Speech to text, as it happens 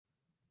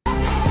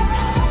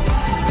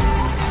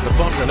Le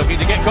Fondre looking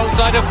to get close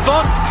side of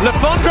Font. Le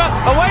Fondre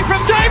away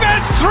from David.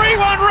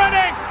 3-1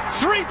 Reading.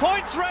 3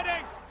 points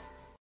Reading.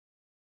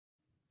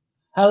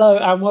 Hello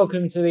and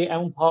welcome to the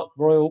Elm Park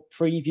Royal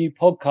Preview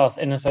Podcast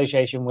in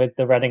association with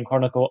the Reading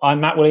Chronicle. I'm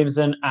Matt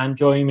Williamson and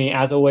joining me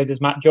as always is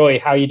Matt Joy.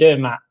 How are you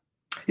doing, Matt?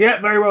 Yeah,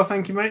 very well,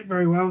 thank you, mate.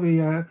 Very well.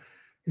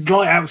 It's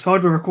light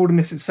outside. We're recording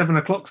this at 7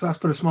 o'clock, so that's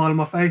put a smile on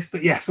my face.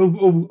 But yes,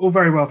 all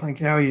very well,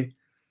 thank you. How are you?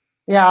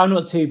 Yeah, I'm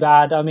not too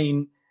bad. I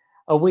mean,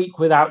 a week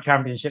without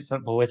Championship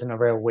football isn't a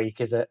real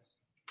week, is it?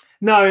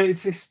 No, it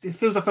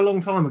feels like a long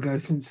time ago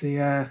since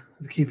the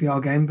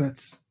QPR game,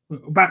 but we're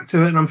back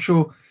to it, and I'm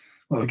sure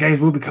the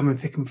games will be coming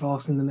thick and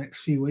fast in the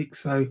next few weeks,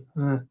 so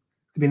there'll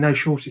be no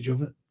shortage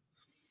of it.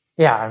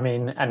 Yeah, I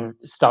mean, and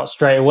start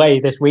straight away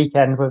this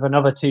weekend with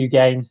another 2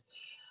 games.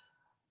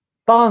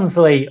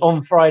 Barnsley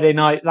on Friday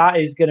night, that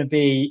is going to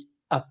be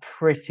a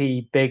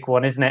pretty big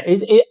one, isn't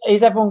it?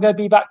 Is everyone going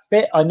to be back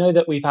fit? I know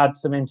that we've had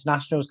some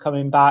internationals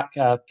coming back.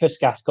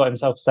 Puskas got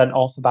himself sent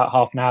off about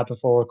half an hour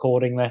before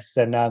recording this.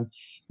 And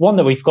one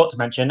that we forgot to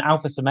mention,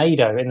 Alpha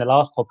Semedo in the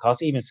last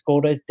podcast, even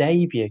scored his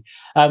debut.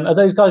 Are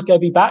those guys going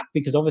to be back?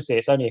 Because obviously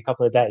it's only a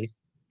couple of days.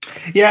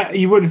 Yeah,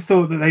 you would have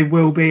thought that they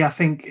will be. I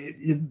think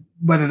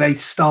whether they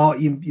start,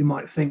 you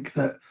might think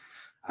that,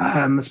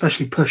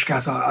 especially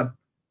Puskas, I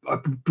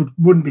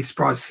wouldn't be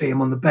surprised to see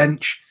him on the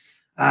bench.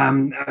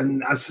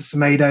 And as for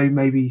Semedo,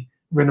 maybe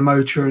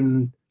Rinomhota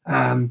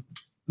and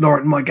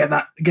Laurent might get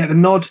the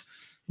nod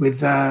with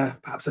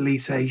perhaps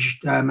Elise,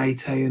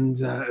 Mate and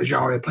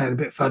Ajaria playing a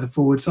bit further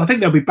forward. So I think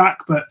they'll be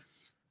back, but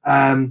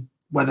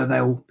whether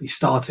they'll be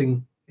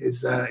starting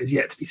is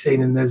yet to be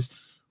seen. And there's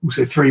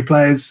also 3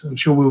 players, I'm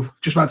sure we're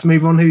just about to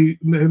move on, who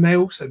may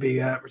also be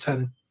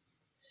returning.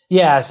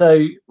 Yeah,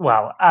 so,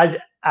 well,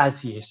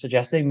 as you're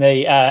suggesting,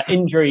 the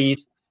injury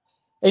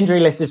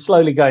list is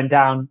slowly going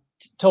down.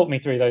 Talk me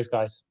through those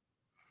guys.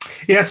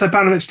 Yeah, so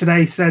Paunovic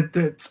today said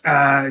that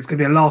it's going to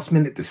be a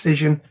last-minute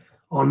decision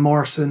on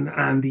Morrison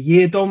and the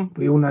Yeardom.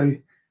 We all know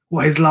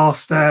what his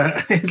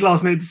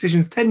last-minute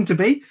decisions tend to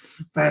be,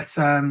 but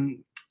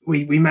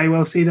we may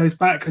well see those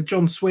back.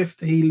 John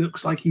Swift, he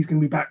looks like he's going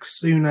to be back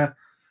sooner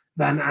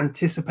than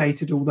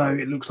anticipated, although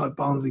it looks like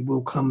Barnsley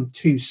will come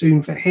too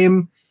soon for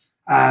him.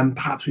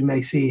 Perhaps we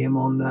may see him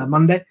on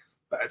Monday,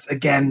 but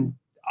again,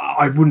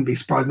 I wouldn't be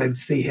surprised maybe to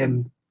see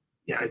him,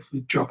 if we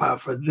drop out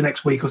for the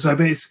next week or so.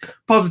 But it's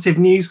positive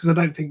news because I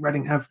don't think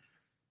Reading have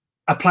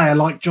a player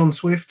like John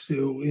Swift,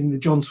 who, in the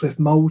John Swift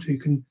mould, who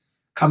can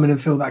come in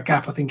and fill that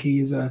gap. I think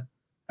he is a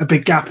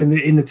big gap in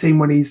the team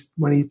when he's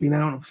been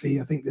out. Obviously,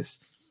 I think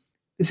this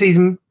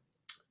season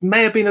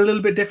may have been a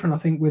little bit different. I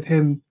think with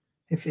him,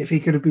 if he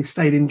could have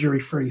stayed injury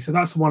free, so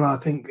that's the one I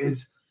think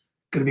is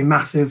going to be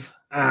massive.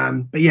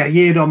 But yeah,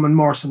 Yeardom and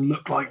Morrison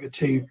look like the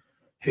two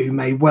who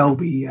may well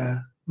be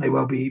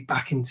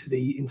back into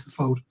the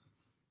fold.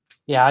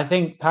 Yeah, I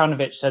think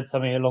Paunovic said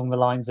something along the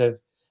lines of,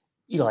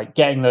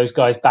 getting those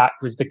guys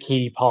back was the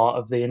key part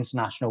of the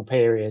international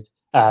period,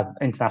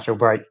 international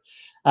break.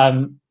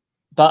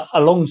 But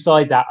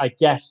alongside that, I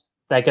guess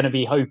they're going to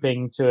be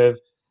hoping to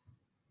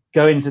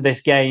go into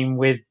this game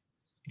with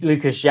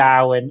Lucas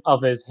João and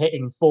others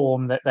hitting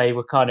form that they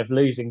were kind of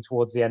losing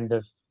towards the end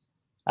of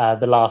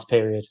the last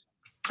period.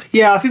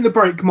 Yeah, I think the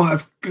break might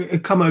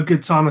have come at a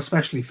good time,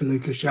 especially for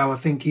Lucas João. I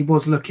think he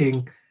was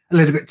looking a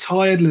little bit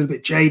tired, a little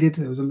bit jaded.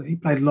 He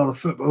played a lot of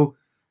football.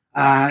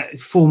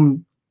 His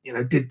form,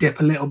 did dip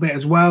a little bit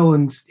as well,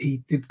 and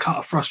he did cut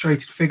a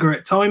frustrated figure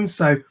at times.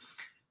 So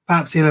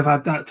perhaps he'll have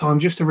had that time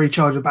just to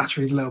recharge the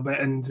batteries a little bit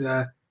and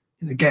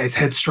get his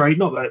head straight.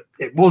 Not that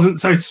it wasn't,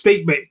 so to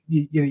speak, but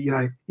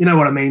you know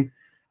what I mean.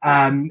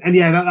 And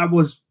yeah, that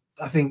was,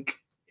 I think,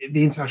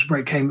 the international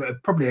break came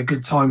at probably a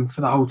good time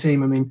for the whole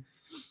team. I mean,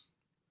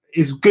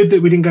 it's good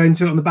that we didn't go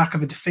into it on the back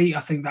of a defeat.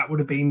 I think that would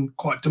have been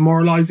quite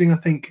demoralising. I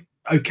think,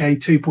 okay,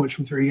 2 points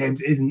from 3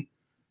 games isn't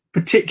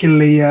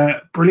particularly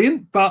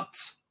brilliant, but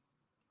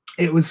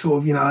it was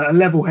sort of, a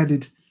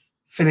level-headed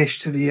finish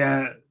to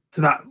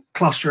that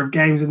cluster of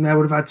games, and they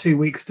would have had 2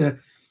 weeks to,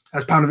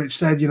 as Paunovic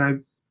said,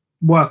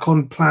 work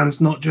on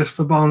plans not just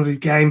for Barnsley's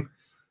game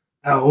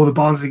or the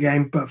Barnsley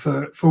game, but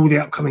for all the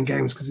upcoming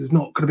games, because there's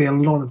not going to be a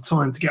lot of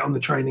time to get on the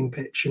training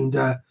pitch and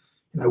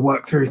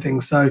work through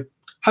things. So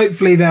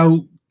hopefully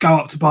they'll go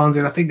up to Barnsley,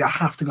 and I think they'll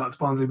have to go up to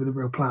Barnsley with a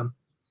real plan.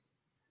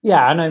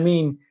 Yeah, and I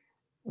mean,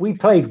 we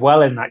played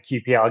well in that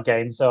QPR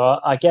game, so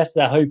I guess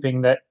they're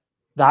hoping that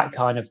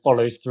kind of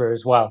follows through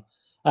as well.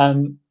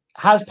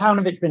 Has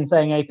Paunovic been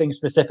saying anything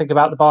specific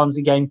about the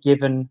Barnsley game,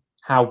 given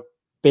how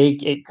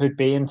big it could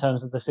be in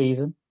terms of the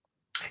season?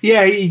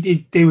 Yeah,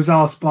 he was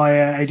asked by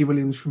AD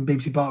Williams from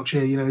BBC Berkshire,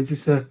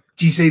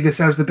 do you see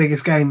this as the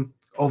biggest game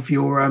of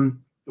your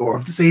or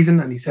of the season?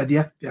 And he said,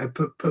 yeah,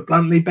 put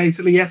bluntly,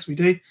 basically, yes, we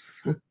do.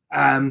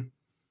 I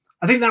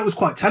think that was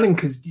quite telling,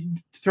 because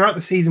throughout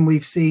the season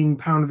we've seen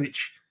Paunovic,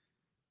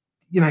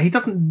 he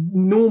doesn't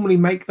normally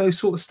make those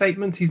sort of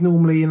statements. He's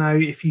normally,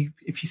 if you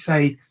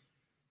say,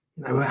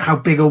 how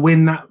big a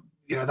win that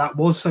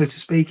was, so to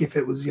speak. If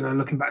it was,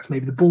 looking back to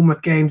maybe the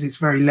Bournemouth games, it's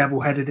very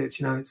level-headed.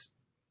 It's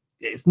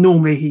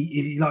normally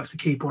he likes to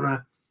keep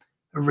on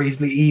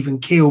reasonably even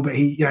keel, but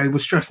he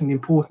was stressing the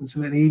importance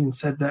of it. And he even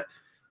said that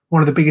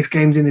one of the biggest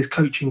games in his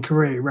coaching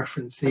career,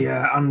 referenced the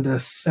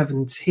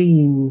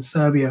under-17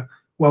 Serbia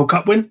World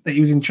Cup win that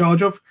he was in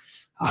charge of.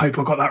 I hope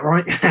I got that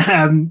right.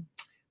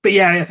 But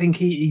yeah, I think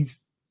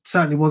he's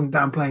certainly wasn't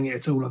downplaying it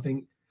at all. I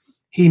think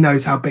he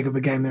knows how big of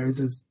a game there is.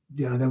 As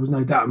there was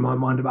no doubt in my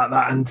mind about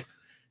that. And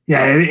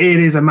yeah, it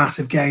is a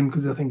massive game,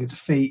 because I think a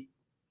defeat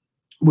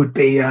would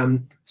be,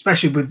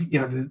 especially with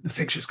the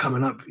fixtures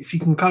coming up. If you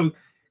can come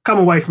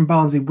away from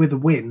Barnsley with a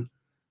win,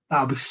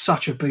 that'll be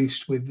such a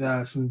boost with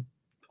some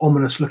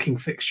ominous-looking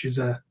fixtures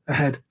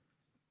ahead.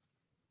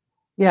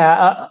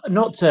 Yeah,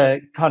 not to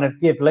kind of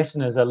give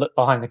listeners a look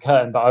behind the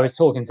curtain, but I was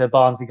talking to a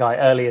Barnsley guy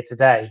earlier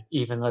today,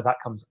 even though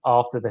that comes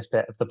after this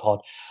bit of the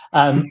pod.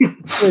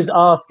 He was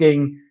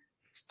asking,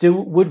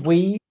 would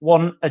we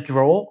want a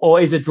draw,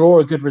 or is a draw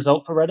a good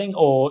result for Reading,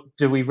 or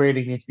do we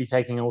really need to be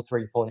taking all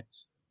 3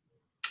 points?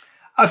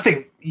 I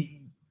think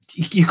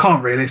you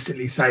can't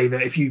realistically say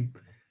that if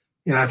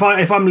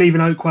if I'm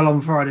leaving Oakwell on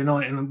Friday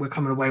night and we're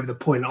coming away with a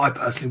point, I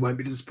personally won't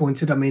be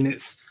disappointed. I mean,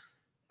 it's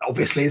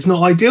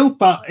not ideal,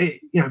 but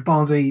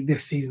Barnsley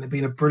this season have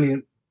been a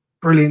brilliant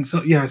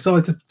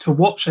side to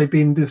watch. They've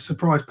been the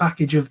surprise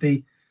package of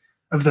the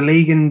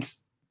league, and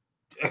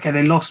okay,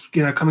 they lost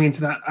coming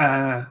into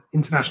that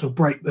international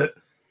break, but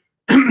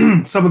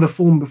some of the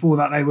form before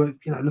that, they were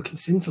looking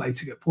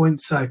scintillating at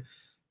points. So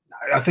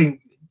I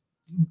think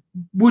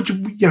would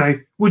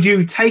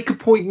you take a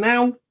point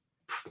now?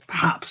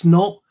 Perhaps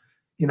not.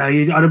 I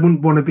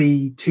wouldn't want to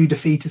be too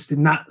defeatist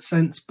in that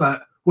sense,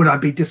 but would I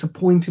be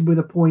disappointed with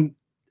a point?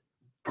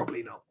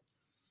 Probably not.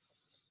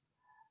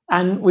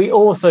 And we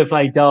also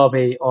played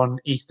Derby on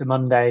Easter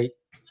Monday.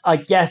 I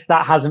guess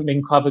that hasn't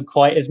been covered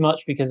quite as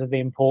much because of the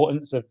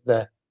importance of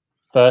the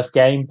first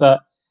game,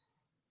 but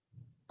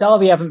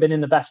Derby haven't been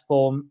in the best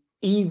form.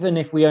 Even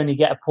if we only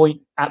get a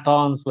point at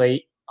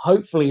Barnsley,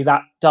 hopefully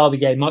that Derby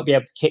game might be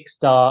able to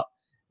kickstart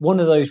one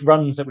of those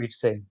runs that we've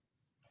seen.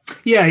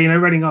 Yeah,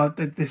 Reading are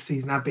this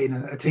season have been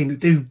a team that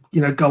do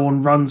go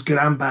on runs, good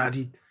and bad.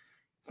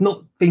 It's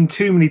not been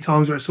too many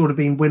times where it's sort of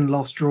been win,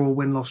 loss, draw,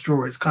 win, loss,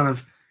 draw. It's kind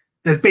of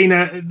there's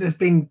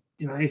been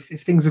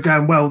if things are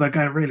going well, they're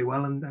going really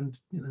well, and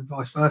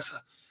vice versa.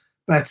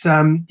 But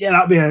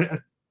that'd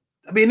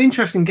be an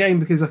interesting game,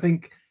 because I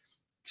think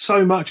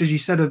so much, as you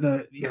said, of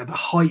the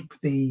hype,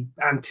 the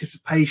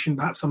anticipation,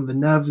 perhaps some of the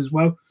nerves as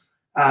well,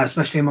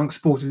 especially amongst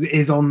supporters,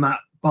 is on that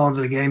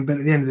Barnsley game. But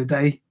at the end of the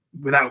day,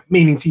 without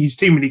meaning to use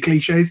too many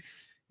cliches,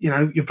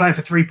 you're playing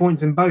for 3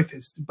 points in both.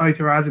 Both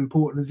are as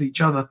important as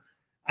each other.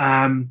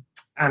 And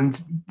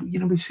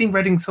we've seen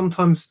Reading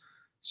sometimes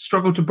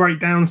struggle to break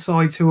down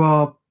sides who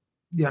are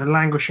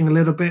languishing a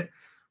little bit,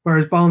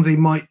 whereas Barnsley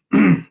might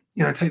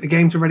take the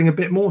game to Reading a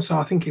bit more. So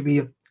I think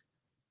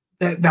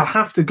they'll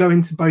have to go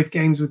into both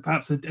games with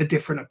perhaps a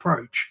different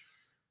approach,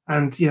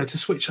 and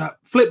to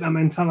flip that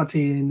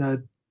mentality in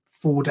a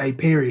 4-day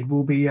period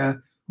will be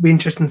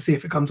interesting to see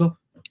if it comes off.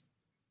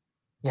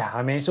 Yeah,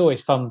 I mean, it's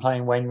always fun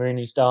playing Wayne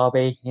Rooney's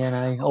Derby,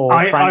 or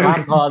Frank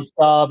Lampard's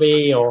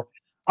Derby, or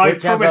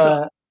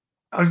whichever.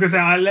 I was going to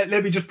say,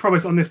 let me just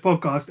promise on this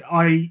podcast,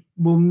 I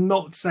will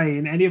not say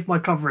in any of my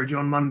coverage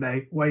on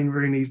Monday Wayne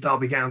Rooney's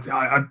Derby County.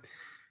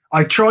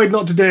 I tried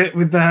not to do it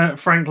with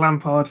Frank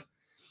Lampard.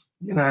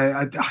 You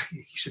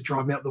used to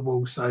drive me up the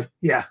wall. So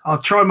yeah,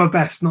 I'll try my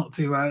best not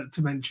to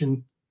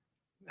mention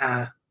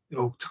or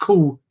to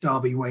call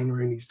Derby Wayne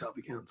Rooney's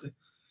Derby County.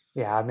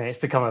 Yeah, I mean, it's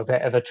become a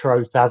bit of a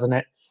trope, hasn't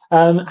it?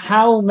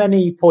 How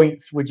many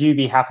points would you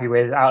be happy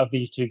with out of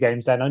these 2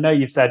 games then? I know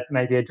you've said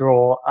maybe a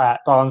draw at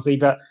Barnsley,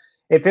 but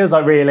it feels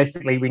like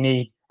realistically we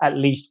need at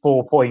least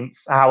 4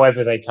 points,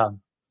 however they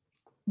come.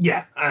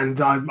 Yeah, and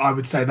I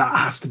would say that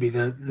has to be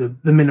the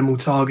minimal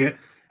target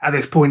at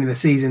this point in the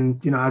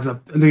season. As I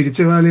alluded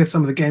to earlier,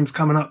 some of the games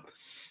coming up,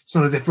 it's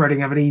not as if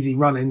Reading have an easy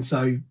run in.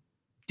 So,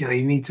 you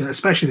need to,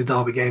 especially the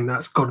Derby game,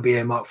 that's got to be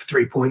earmarked for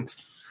 3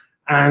 points.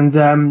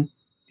 And,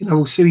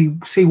 we'll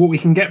see what we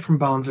can get from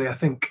Barnsley. I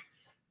think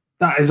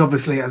that is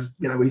obviously, as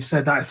we've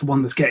said, that is the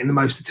one that's getting the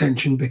most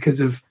attention because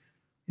of,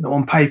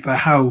 on paper,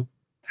 how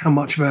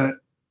much of a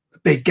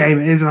big game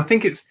it is. And I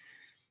think it's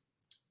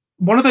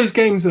one of those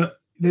games that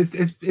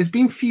there's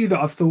been few that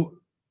I've thought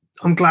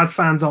I'm glad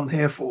fans aren't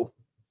here for.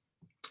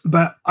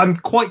 But I'm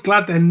quite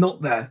glad they're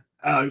not there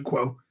at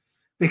Oakwell,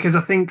 because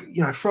I think,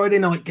 Friday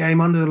night game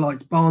under the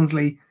lights,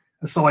 Barnsley,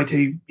 a side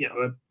who,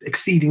 are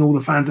exceeding all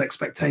the fans'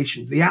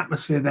 expectations, the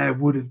atmosphere there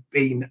would have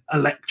been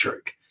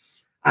electric.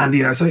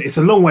 And, so it's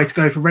a long way to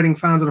go for Reading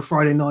fans on a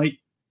Friday night.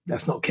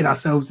 Let's not kid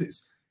ourselves.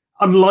 It's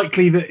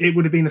unlikely that it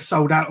would have been a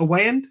sold out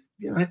away end.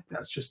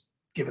 That's just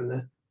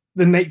given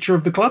the nature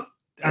of the club,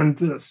 and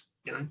that's,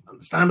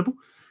 understandable.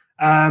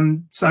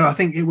 So I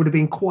think it would have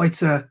been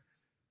quite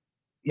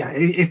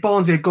if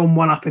Barnsley had gone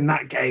 1-up in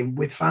that game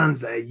with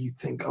fans there, you'd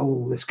think,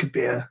 oh, this could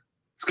be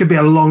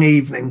a long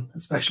evening,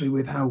 especially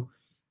with how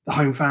the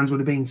home fans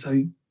would have been.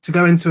 So to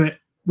go into it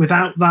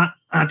without that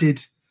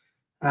added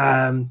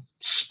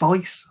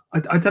spice, I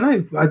don't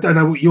know. I don't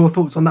know what your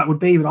thoughts on that would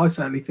be, but I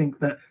certainly think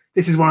that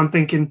this is what I'm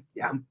thinking.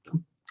 Yeah, I'm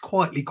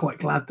quietly quite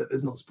glad that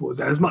there's not supporters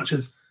there, as much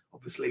as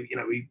obviously,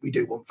 we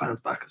do want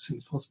fans back as soon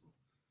as possible.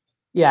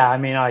 Yeah, I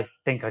mean, I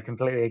think I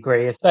completely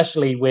agree,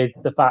 especially with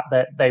the fact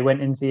that they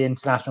went into the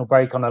international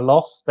break on a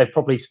loss. They've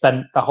probably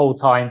spent the whole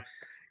time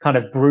kind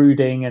of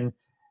brooding, and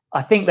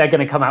I think they're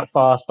going to come out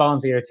fast.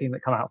 Barnsley are a team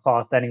that come out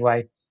fast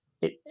anyway.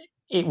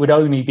 It would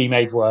only be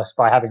made worse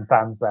by having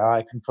fans there.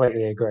 I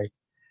completely agree.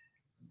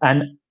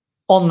 And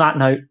on that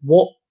note,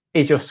 what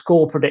is your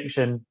score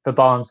prediction for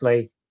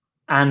Barnsley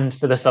and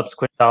for the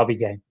subsequent Derby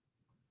game?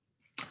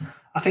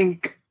 I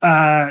think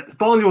the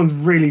Barnsley one's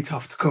really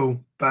tough to call,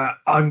 but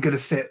I'm going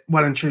to sit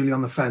well and truly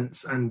on the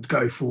fence and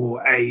go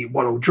for a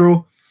 1-1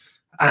 draw.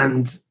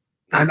 And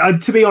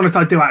to be honest,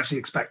 I do actually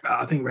expect that.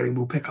 I think Reading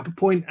will pick up a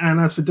point. And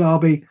as for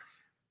Derby,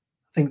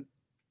 I think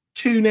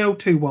 2-0,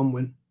 2-1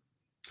 win.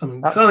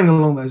 Something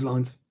along those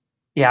lines.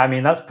 Yeah, I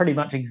mean, that's pretty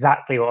much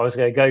exactly what I was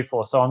going to go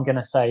for. So I'm going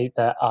to say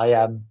that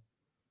I'm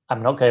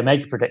not going to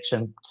make a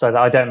prediction so that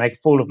I don't make a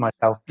fool of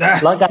myself,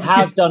 like I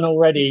have done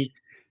already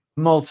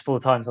multiple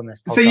times on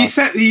this podcast.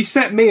 So you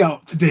set me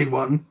up to do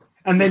one,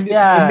 and then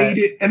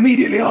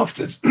immediately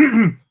afterwards,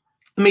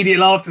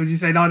 you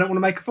say, "No, I don't want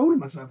to make a fool of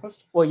myself."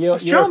 You're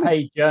a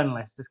paid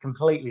journalist. It's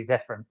completely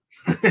different.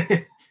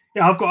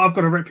 Yeah, I've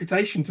got a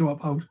reputation to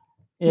uphold.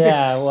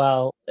 Yeah,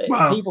 well,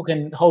 people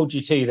can hold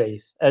you to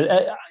these.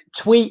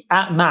 Tweet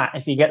at Matt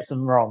if he gets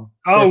them wrong.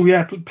 Oh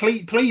yeah,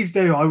 please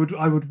do. I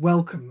would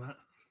welcome that.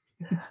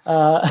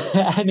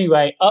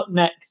 Anyway, up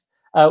next,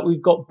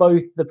 we've got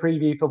both the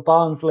preview for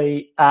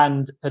Barnsley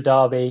and for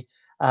Derby.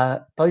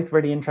 Both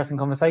really interesting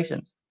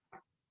conversations.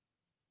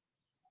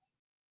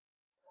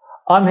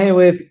 I'm here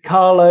with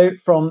Carlo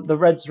from the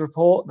Reds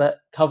Report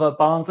that cover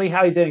Barnsley. How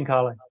are you doing,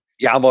 Carlo?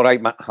 Yeah, I'm all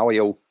right, Matt. How are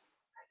you?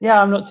 Yeah,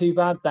 I'm not too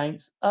bad,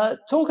 thanks.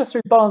 Talk us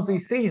through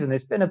Barnsley's season.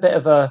 It's been a bit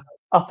of a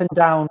up and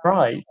down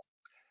ride.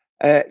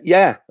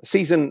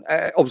 Season,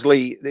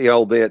 obviously,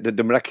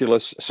 the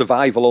miraculous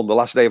survival on the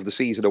last day of the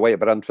season away at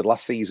Brentford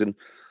last season.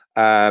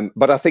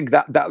 But I think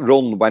that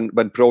run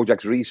when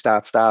Project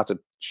Restart started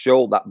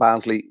showed that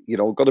Barnsley,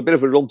 got a bit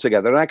of a run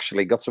together and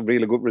actually got some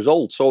really good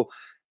results. So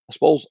I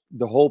suppose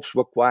the hopes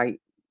were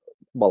quite,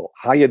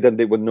 higher than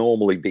they would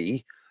normally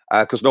be.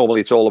 Because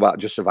normally it's all about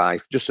just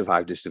survive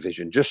this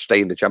division, just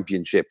stay in the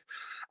Championship.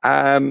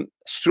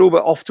 Struber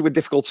off to a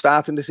difficult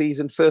start in the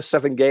season. First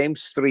 7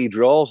 games, 3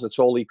 draws. That's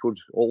all he could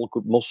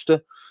muster,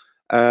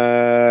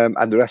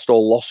 and the rest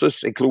all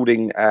losses,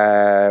 including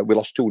we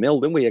lost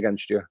 2-0, didn't we,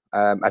 against you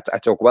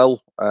at Oakwell,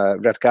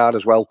 red card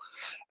as well.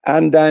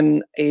 And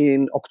then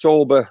in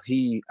October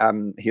he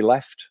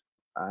left.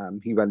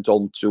 He went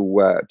on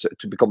to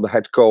become the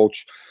head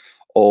coach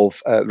of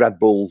Red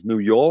Bull New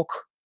York.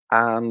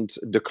 And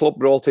the club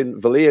brought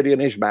in Valerian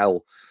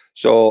Ismail.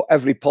 So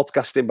every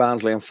podcasting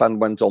Barnsley fan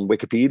went on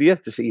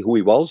Wikipedia to see who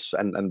he was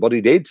and what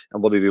he did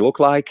and what did he look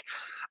like.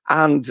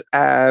 And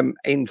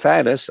in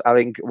fairness, I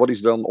think what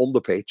he's done on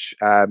the pitch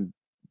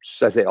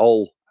says it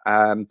all.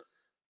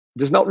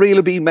 There's not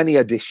really been many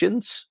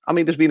additions. I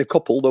mean, there's been a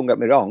couple, don't get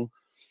me wrong.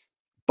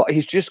 But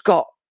he's just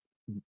got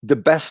the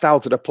best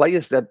out of the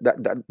players that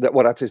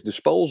were at his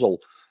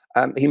disposal.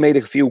 He made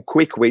a few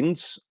quick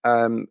wins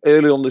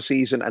early on the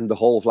season and the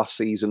whole of last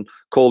season.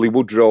 Coley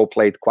Woodrow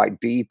played quite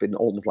deep in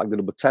almost like the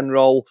number 10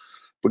 role,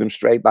 put him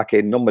straight back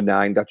in number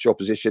 9. That's your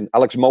position.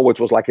 Alex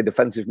Mowat was like a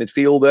defensive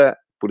midfielder,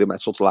 put him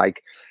at sort of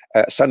like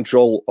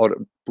central or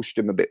pushed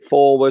him a bit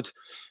forward.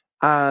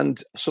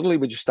 And suddenly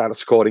we just started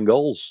scoring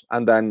goals.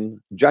 And then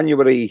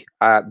January,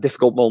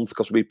 difficult month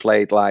because we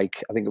played I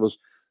think it was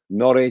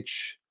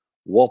Norwich,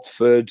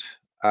 Watford,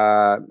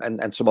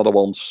 and some other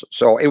ones.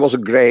 So it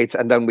wasn't great.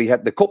 And then we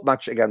had the cup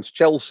match against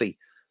Chelsea.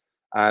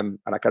 And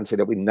I can say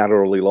that we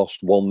narrowly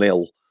lost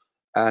 1-0.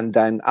 And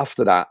then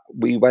after that,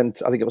 we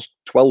went, I think it was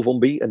 12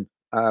 unbeaten.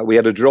 We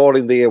had a draw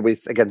in there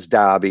against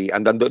Derby.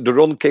 And then the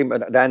run came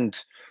at an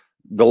end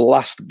the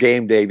last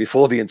game day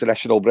before the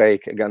international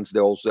break against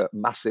those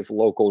massive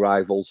local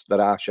rivals that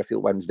are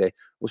Sheffield Wednesday.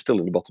 We're still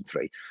in the bottom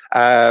 3.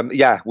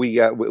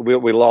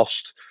 We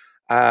lost.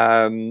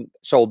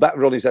 So that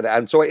run is at the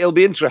end. So it'll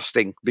be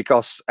interesting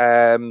because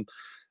a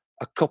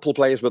couple of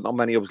players, but not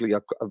many, obviously,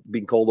 have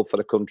been called up for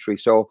the country.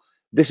 So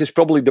this is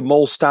probably the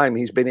most time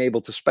he's been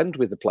able to spend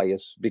with the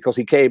players because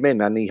he came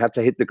in and he had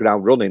to hit the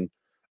ground running.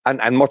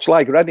 And much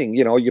like Reading,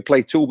 you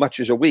play 2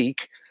 matches a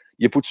week,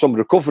 you put some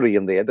recovery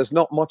in there. There's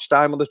not much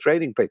time on the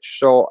training pitch.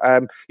 So,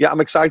 I'm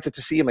excited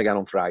to see him again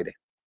on Friday.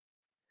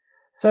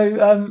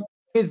 So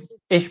with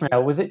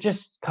Ismail, was it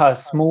just kind of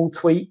small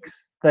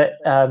tweaks that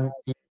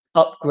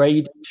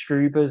upgrade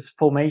Struber's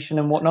formation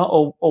and whatnot,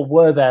 or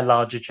were there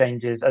larger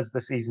changes as the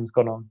season's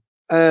gone on?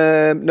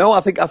 No, I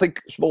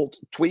think small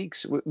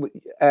tweaks.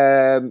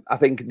 I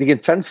think the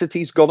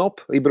intensity's gone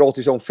up. He brought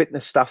his own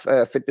fitness staff,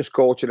 fitness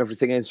coach, and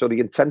everything in. So the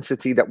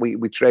intensity that we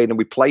train and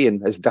we play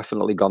in has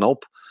definitely gone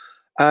up.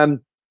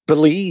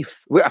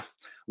 Belief. We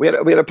had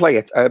a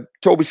player,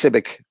 Toby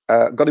Sibic,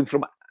 got him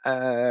from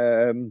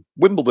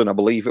Wimbledon, I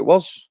believe it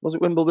was. Was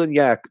it Wimbledon?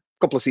 Yeah.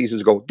 Couple of seasons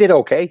ago, did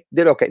okay,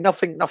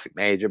 nothing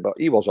major, but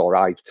he was all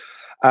right.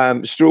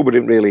 Struber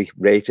didn't really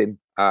rate him.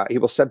 He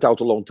was sent out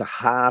alone to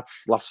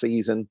Hearts last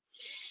season.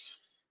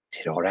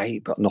 Did all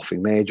right, but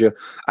nothing major.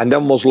 And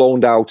then was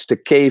loaned out to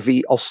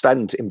KV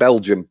Ostend in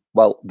Belgium.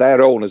 Well,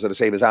 their owners are the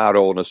same as our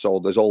owners, so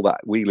there's all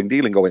that wheeling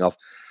dealing going off.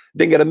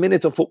 Didn't get a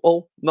minute of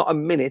football, not a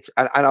minute.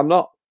 And I'm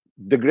not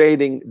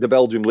degrading the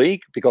Belgium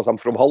league because I'm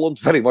from Holland,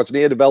 very much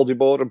near the Belgian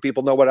border, and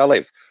people know where I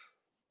live.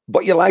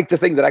 But you like to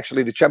think that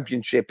actually the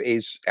Championship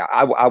is,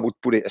 I would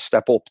put it a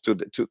step up to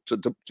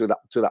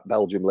that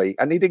Belgium league.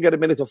 And he didn't get a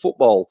minute of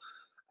football.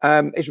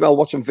 Ismail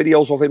watched some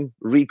videos of him,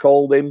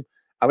 recalled him.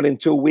 I mean, in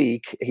 2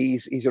 weeks,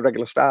 he's a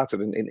regular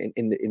starter in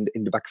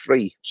the back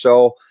three.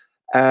 So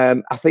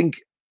I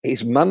think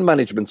his man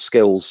management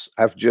skills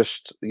have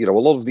just, a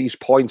lot of these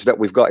points that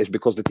we've got is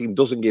because the team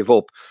doesn't give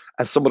up,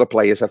 and some of the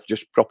players have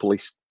just proper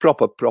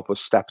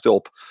stepped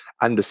up,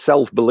 and the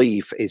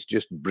self-belief is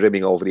just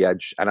brimming over the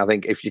edge. And I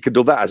think if you can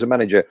do that as a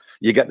manager,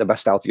 you get the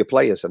best out of your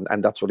players,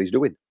 and that's what he's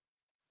doing.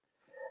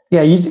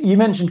 Yeah, you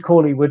mentioned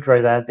Cauley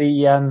Woodrow there.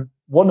 The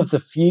one of the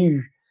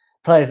few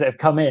players that have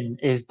come in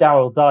is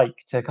Daryl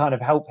Dike to kind of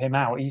help him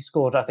out. He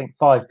scored, I think,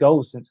 5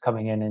 goals since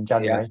coming in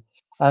January.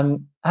 Yeah.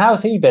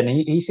 How's he been?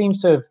 He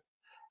seems to have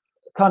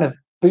kind of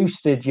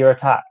boosted your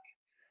attack.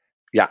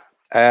 Yeah.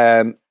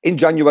 In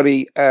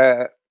January,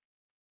 Carlton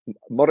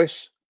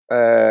Morris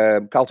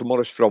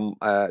from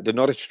the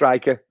Norwich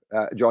striker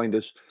joined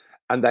us.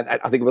 And then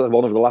I think it was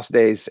one of the last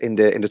days in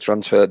the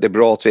transfer, they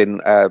brought in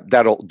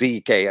Daryl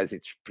DK, as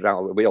it's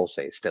pronounced. We all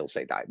still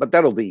say that, but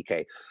Daryl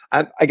DK.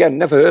 And again,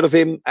 never heard of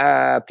him.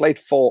 Played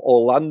for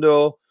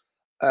Orlando.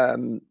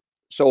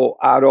 So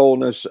our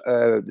owners,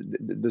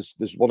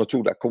 there's one or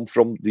two that come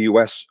from the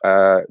US.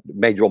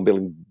 Major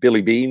one,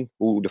 Billy Bean,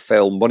 who the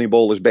film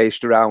Moneyball is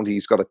based around.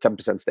 He's got a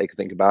 10% stake, I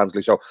think, in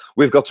Barnsley. So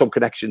we've got some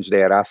connections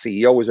there. Our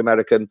CEO is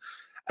American.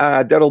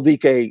 Daryl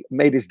DK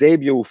made his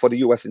debut for the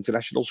US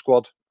international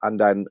squad, and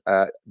then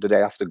the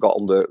day after got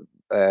on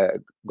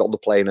the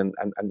plane and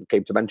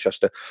came to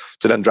Manchester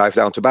to then drive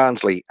down to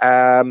Barnsley.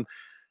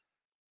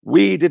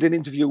 We did an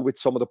interview with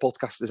some of the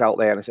podcasters out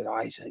there, and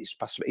I said,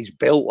 he's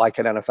built like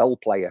an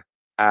NFL player.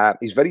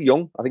 He's very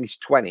young. I think he's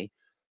 20,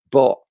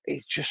 but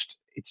it's just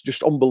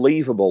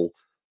unbelievable.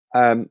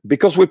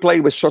 Because we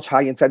play with such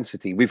high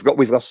intensity, we've got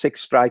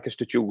 6 strikers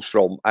to choose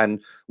from, and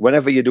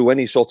whenever you do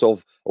any sort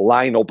of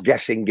lineup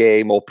guessing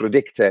game or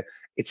predictor,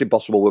 it's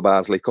impossible with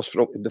Barnsley because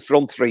from the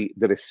front 3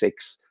 there is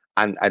 6,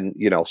 and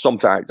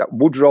sometimes that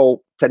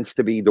Woodrow tends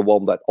to be the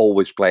one that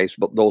always plays,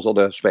 but those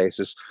other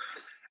spaces.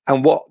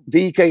 And what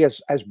DK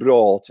has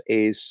brought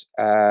is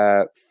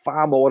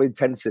far more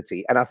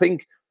intensity, and I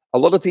think a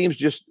lot of teams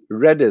just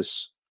read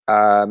us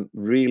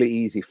really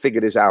easy,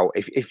 figured us out.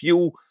 If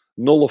you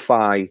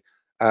nullify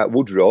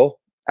Woodrow,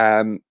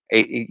 we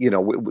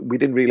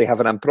didn't really have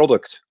an end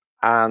product,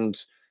 and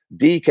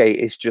DK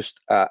is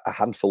just a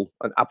handful,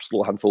 an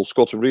absolute handful.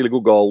 Scored some really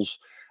good goals.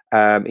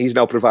 He's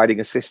now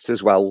providing assists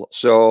as well,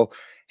 so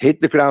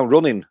hit the ground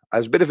running.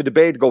 There's a bit of a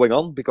debate going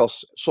on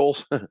because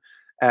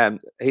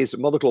his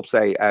mother club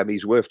say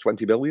he's worth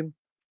 20 million.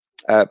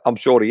 I'm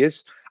sure he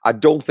is. I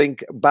don't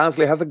think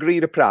Barnsley have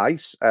agreed a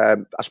price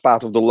as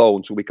part of the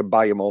loan, so we can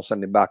buy him or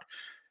send him back.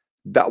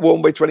 That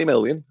won't be 20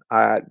 million.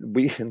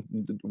 We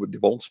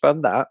won't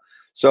spend that.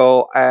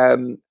 So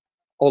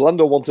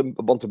Orlando want him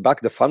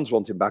back. The fans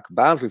want him back.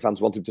 Barnsley fans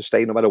want him to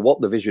stay no matter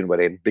what division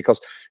we're in because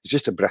it's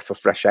just a breath of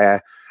fresh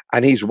air.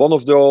 And he's one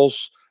of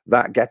those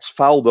that gets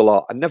fouled a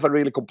lot and never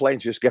really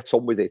complains, just gets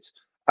on with it.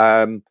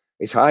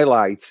 His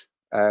highlight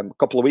a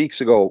couple of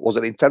weeks ago was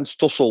an intense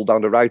tussle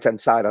down the right-hand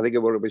side. I think it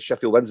was with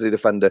Sheffield Wednesday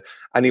defender,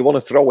 and he won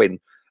a throw-in.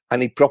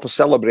 And he proper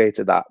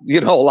celebrated that,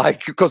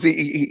 because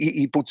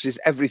he puts his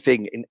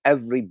everything in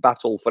every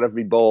battle for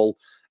every ball,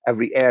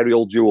 every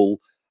aerial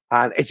duel.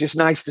 And it's just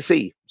nice to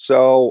see.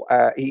 So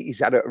he's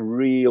had a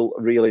real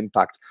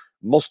impact.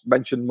 Must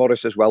mention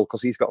Morris as well,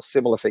 because he's got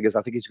similar figures.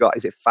 I think he's got,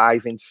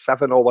 5 in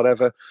 7 or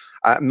whatever,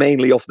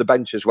 mainly off the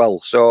bench as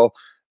well. So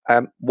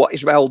what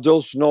Ismail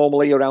does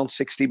normally around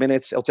 60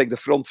 minutes, he'll take the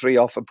front 3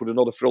 off and put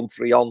another front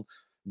 3 on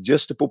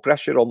just to put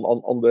pressure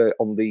on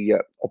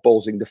the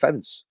opposing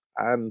defence.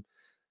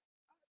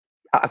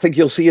 I think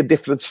you'll see a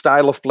different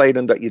style of play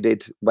than that you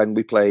did when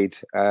we played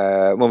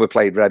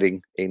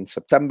Reading in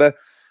September.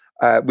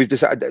 We've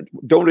decided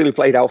don't really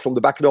play it out from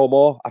the back no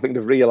more. I think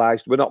they've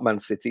realised we're not Man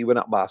City, we're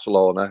not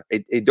Barcelona.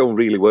 It don't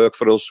really work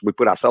for us. We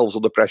put ourselves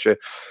under pressure.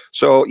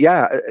 So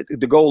yeah,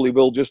 the goalie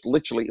will just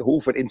literally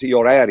hoof it into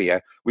your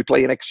area. We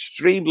play an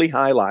extremely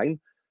high line,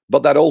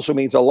 but that also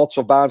means that lots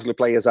of Barnsley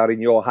players are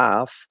in your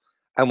half.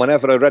 And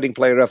whenever a Reading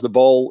player has the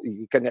ball,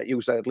 you can get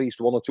used to at least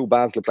 1 or 2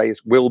 Barnsley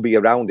players will be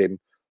around him,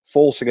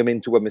 forcing him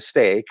into a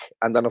mistake.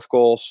 And then, of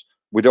course,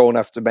 we don't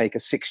have to make a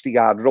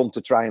 60-yard run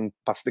to try and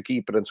pass the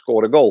keeper and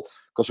score a goal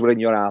because we're in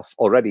your half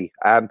already.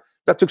 That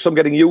took some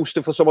getting used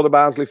to for some of the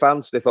Barnsley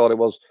fans. They thought it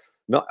was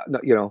not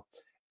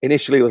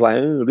initially it was like,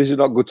 oh, this is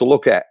not good to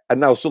look at. And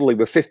now suddenly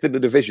we're 5th in the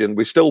division.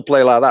 We still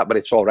play like that, but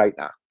it's all right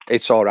now.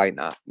 It's all right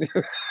now.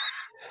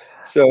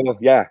 So,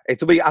 yeah, I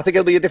think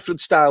it'll be a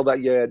different style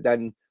that year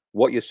than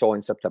what you saw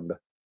in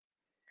September.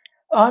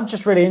 I'm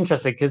just really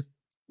interested because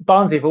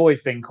Barnsley have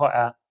always been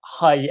quite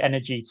high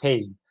energy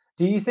team.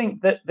 Do you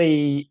think that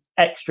the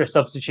extra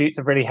substitutes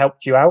have really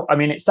helped you out? I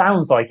mean, it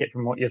sounds like it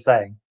from what you're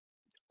saying.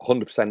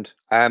 100%.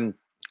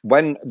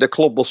 When the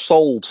club was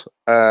sold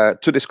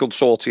to this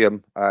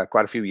consortium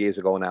quite a few years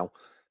ago now,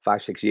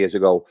 5-6 years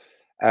ago,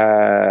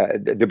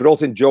 they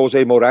brought in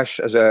Jose Moraes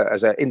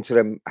as an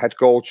interim head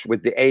coach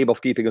with the aim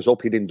of keeping us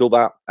up. He didn't do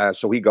that,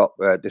 so he got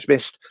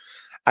dismissed.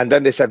 And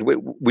then they said,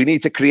 we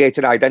need to create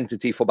an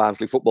identity for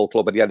Barnsley Football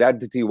Club. And the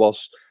identity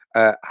was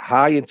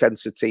high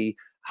intensity,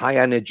 high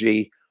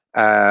energy,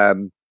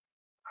 and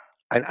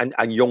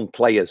young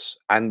players.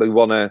 And we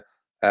want to,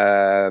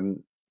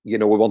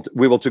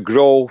 we want to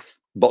grow,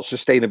 but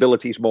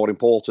sustainability is more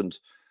important.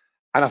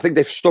 And I think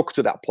they've stuck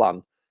to that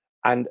plan.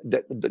 And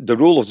the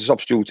rule of the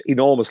substitute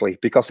enormously,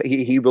 because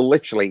he will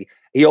literally,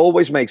 he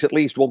always makes at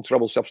least one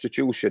treble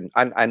substitution.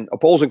 And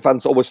opposing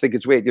fans always think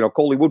it's weird.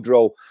 Coley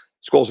Woodrow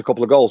scores a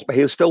couple of goals, but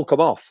he'll still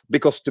come off,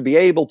 because to be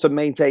able to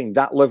maintain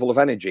that level of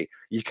energy,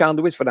 you can't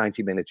do it for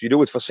 90 minutes. You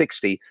do it for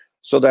 60.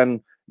 So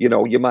then,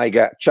 you might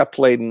get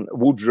Chaplin,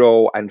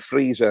 Woodrow and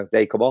Freezer,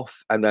 they come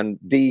off. And then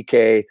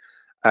DK,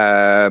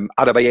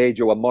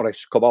 Adebayo and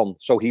Morris come on.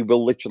 So he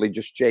will literally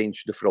just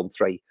change the front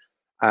three.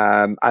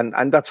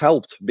 And that's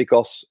helped,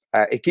 because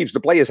it keeps the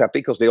players happy,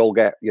 because they all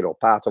get,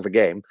 part of a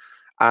game,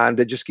 and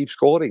they just keep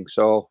scoring.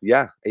 So,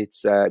 yeah,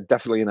 it's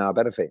definitely in our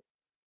benefit.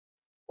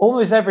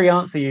 Almost every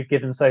answer you've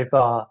given so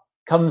far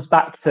comes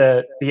back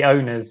to the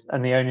owners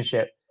and the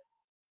ownership.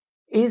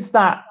 Is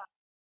that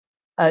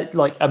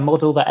like a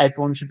model that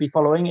everyone should be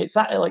following? It's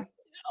that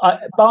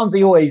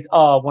Barnsley always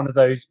are one of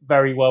those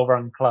very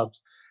well-run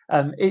clubs.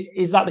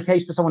 Is that the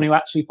case for someone who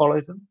actually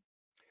follows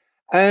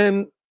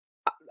them?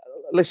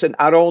 Listen,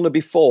 our owner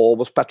before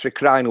was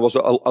Patrick Ryan, who was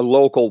a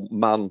local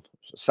man,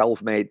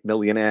 self-made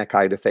millionaire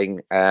kind of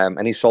thing,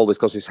 and he sold it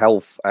because his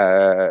health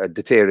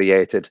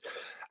deteriorated.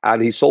 And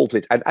he sold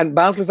it. And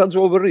Barnsley fans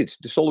were worried.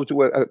 They sold it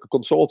to a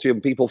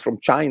consortium, people from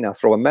China,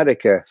 from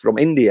America, from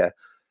India.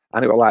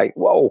 And they were like,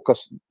 whoa,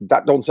 because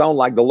that don't sound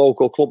like the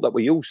local club that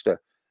we're used to.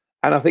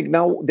 And I think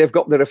now they've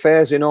got their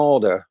affairs in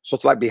order,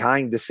 sort of like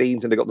behind the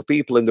scenes, and they've got the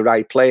people in the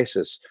right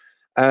places.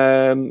 They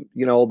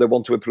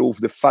want to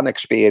improve the fan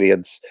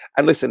experience.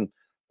 And listen,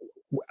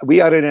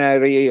 we are in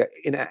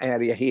an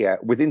area here,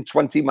 within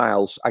 20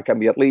 miles, I can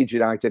be at Leeds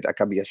United, I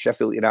can be at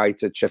Sheffield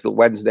United, Sheffield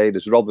Wednesday,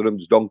 there's Rotherham,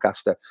 there's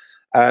Doncaster.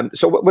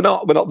 So we're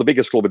not the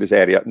biggest club in this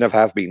area, never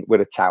have been.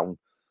 We're a town.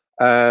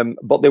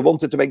 But they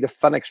wanted to make the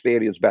fan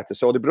experience better.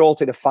 So they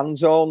brought in a fan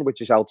zone,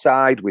 which is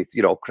outside with,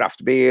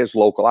 craft beers,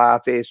 local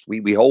artists.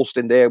 We host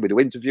in there, we do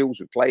interviews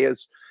with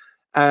players.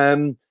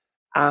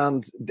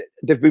 And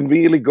they've been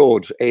really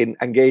good in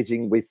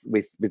engaging with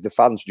the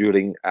fans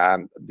during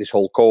this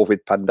whole COVID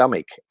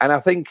pandemic. And I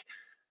think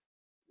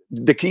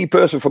the key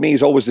person for me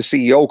is always the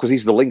CEO, because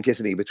he's the link,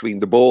 isn't he,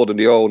 between the board and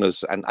the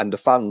owners and the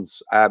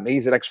fans.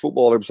 He's an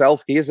ex-footballer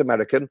himself. He is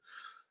American,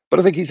 but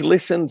I think he's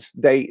listened.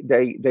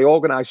 They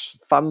organise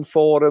fan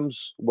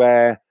forums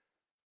where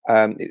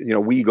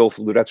we go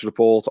from the Reds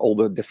Report, all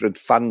the different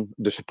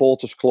the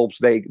supporters clubs.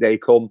 They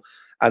come,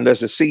 and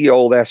there's a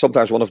CEO there.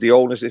 Sometimes one of the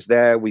owners is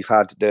there. We've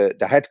had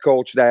the head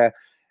coach there.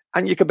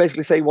 And you can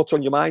basically say what's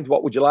on your mind,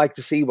 what would you like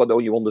to see, what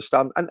don't you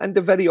understand, and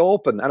they're very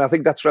open. And I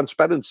think that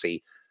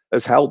transparency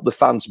has helped the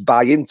fans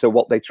buy into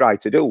what they try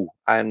to do.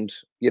 And,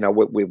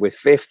 we're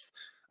fifth.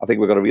 I think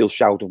we've got a real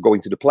shout of going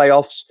to the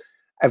playoffs.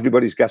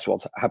 Everybody's guess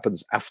what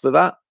happens after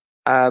that.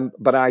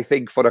 But I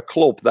think for a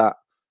club that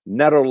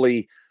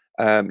narrowly,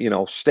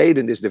 stayed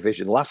in this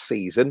division last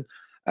season,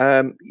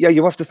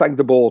 you have to thank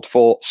the board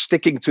for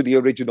sticking to the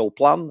original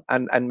plan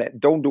and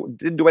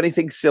didn't do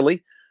anything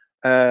silly.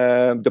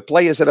 The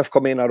players that have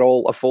come in are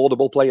all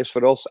affordable players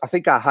for us. I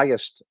think our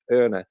highest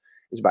earner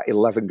is about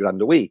 11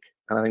 grand a week.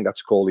 And I think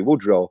that's Coley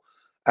Woodrow.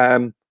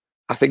 I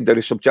think there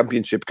is some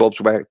championship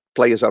clubs where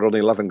players are on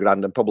 11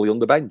 grand and probably on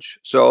the bench.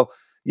 So,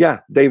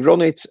 yeah, they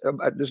run it.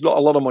 There's not a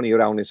lot of money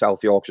around in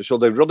South Yorkshire. So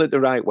they run it the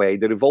right way.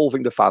 They're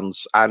involving the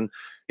fans. And,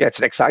 yeah, it's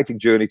an exciting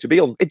journey to be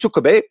on. It took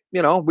a bit.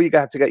 We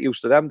had to get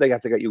used to them. They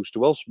had to get used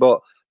to us.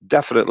 But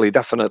definitely,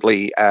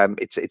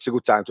 it's a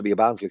good time to be a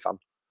Barnsley fan.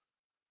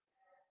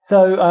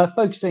 So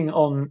focusing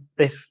on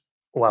this,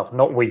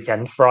 not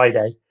weekend,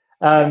 Friday,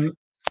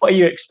 what are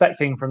you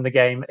expecting from the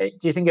game?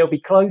 Do you think it'll be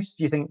close?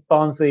 Do you think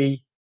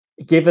Barnsley,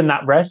 given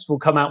that rest, will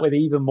come out with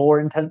even more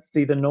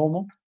intensity than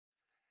normal?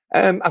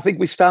 I think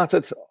we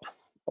started,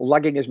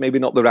 lagging is maybe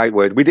not the right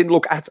word. We didn't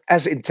look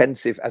as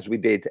intensive as we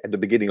did at the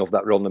beginning of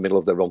that run, the middle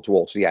of the run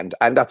towards the end.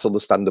 And that's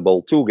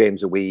understandable. 2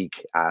 games a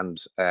week. And,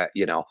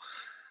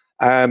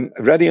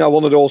 Reading are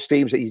one of those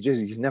teams that you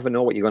just never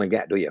know what you're going to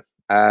get, do you?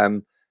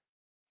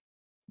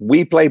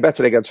 We play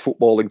better against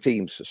footballing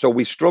teams. So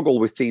we struggle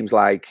with teams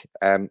like,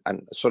 and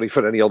sorry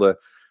for any other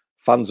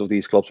fans of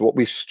these clubs, but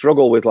we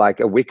struggle with like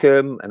a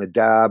Wickham and a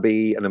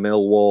Derby and a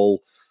Millwall,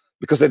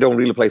 because they don't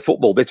really play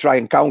football. They try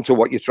and counter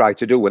what you try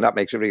to do, and that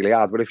makes it really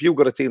hard. But if you've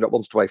got a team that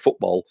wants to play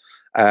football,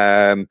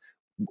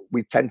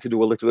 we tend to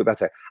do a little bit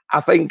better.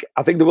 I think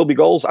there will be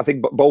goals. I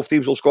think both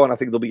teams will score, and I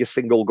think there'll be a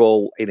single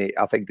goal in it.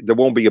 I think there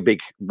won't be a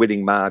big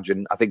winning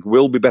margin. I think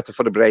we'll be better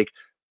for the break.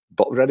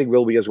 but Reading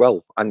will be as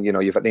well. And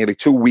you've had nearly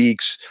 2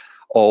 weeks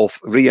of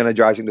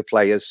re-energizing the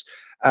players.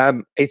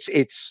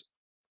 It's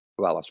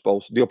well, I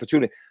suppose the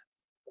opportunity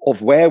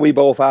of where we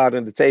both are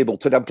in the table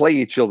to then play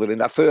each other in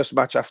that first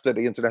match after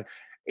the internet.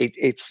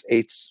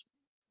 It's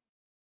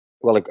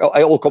well, it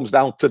all comes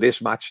down to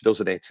this match,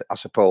 doesn't it? I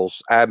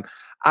suppose.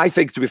 I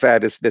think, to be fair,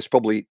 there's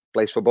probably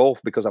place for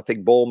both, because I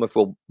think Bournemouth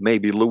will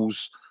maybe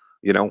lose,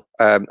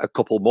 a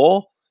couple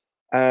more.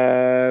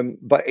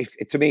 But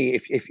to me,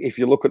 if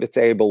you look at the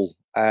table,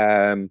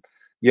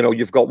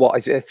 you've got what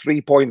is it, a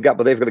 3-point gap,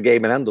 but they've got a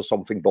game in hand or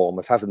something.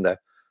 Bournemouth, haven't they?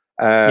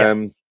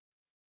 And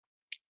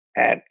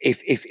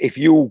if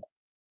you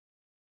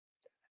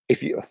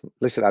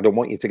listen, I don't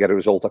want you to get a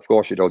result. Of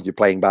course you don't. You're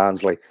playing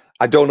Barnsley.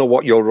 I don't know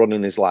what your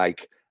running is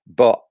like,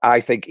 but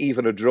I think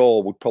even a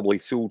draw would probably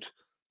suit,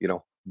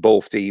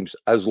 both teams,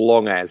 as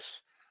long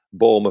as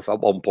Bournemouth at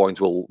one point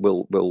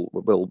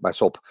will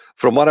mess up.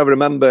 From what I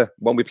remember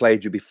when we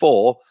played you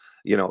before,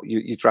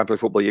 you try and play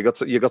football. You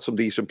got some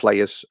decent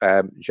players.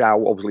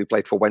 Zhao obviously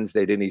played for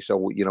Wednesday, didn't he? So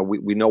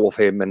we know of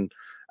him, and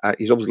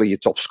he's obviously your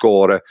top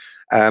scorer.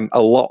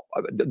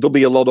 There'll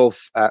be a lot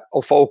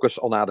of focus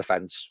on our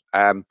defence.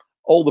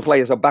 All the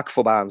players are back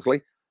for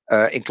Barnsley,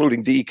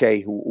 including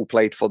DK, who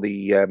played for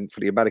the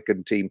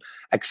American team,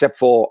 except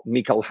for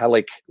Mikael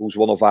Helik, who's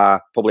one of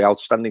our probably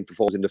outstanding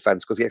performers in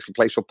defence, because he actually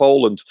plays for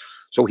Poland.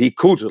 So he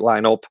could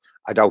line up.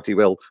 I doubt he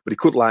will, but he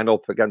could line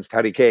up against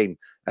Harry Kane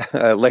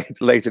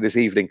later this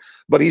evening.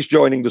 But he's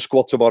joining the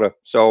squad tomorrow,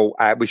 so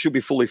we should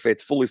be fully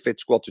fit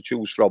squad to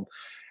choose from.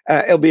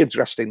 It'll be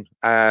interesting.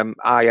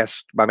 I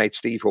asked my mate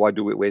Steve, who I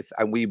do it with,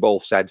 and we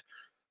both said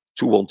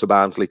 2-1 to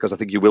Barnsley, because I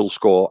think you will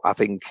score. I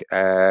think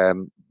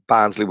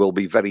Barnsley will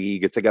be very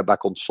eager to get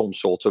back on some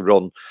sort of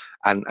run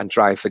and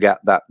try and forget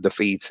that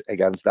defeat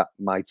against that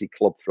mighty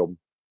club from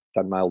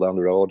 10 mile down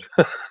the road.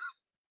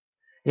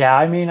 Yeah,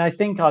 I mean, I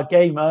think our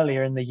game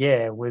earlier in the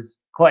year was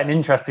quite an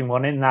interesting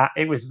one, in that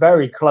it was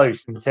very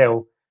close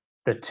until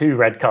the 2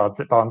 red cards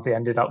that Barnsley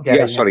ended up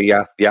getting.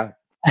 Yeah.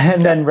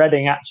 And then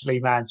Reading actually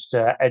managed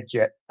to edge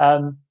it.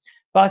 But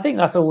I think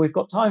that's all we've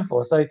got time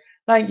for. So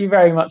thank you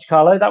very much,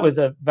 Carlo. That was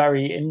a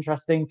very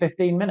interesting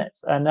 15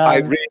 minutes. And I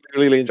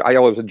really enjoy. I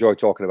always enjoy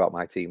talking about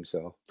my team.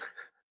 So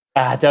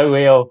don't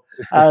we all?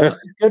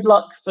 Good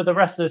luck for the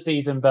rest of the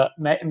season, but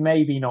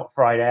maybe not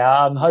Friday.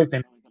 I'm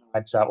hoping we're going to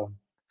edge that one.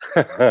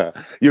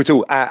 You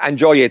too.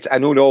 Enjoy it,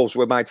 and who knows,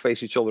 we might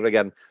face each other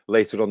again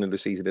later on in the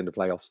season in the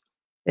playoffs.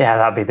 Yeah,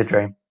 that'd be the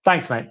dream.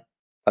 Thanks, mate.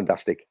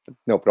 Fantastic.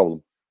 No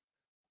problem.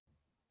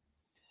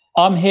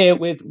 I'm here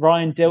with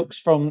Ryan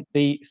Dilks from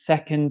the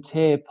Second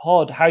Tier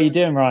Pod. How are you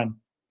doing, Ryan?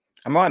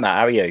 I'm right, Matt.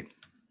 How are you?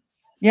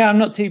 Yeah, I'm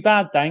not too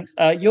bad, thanks.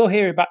 You're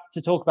here back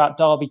to talk about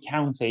Derby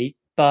County,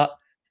 but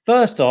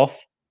first off,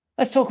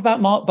 let's talk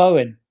about Mark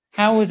Bowen.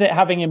 How was it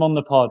having him on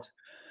the pod?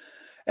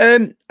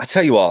 I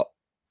tell you what,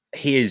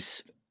 he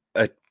is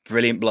a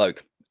brilliant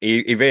bloke.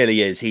 He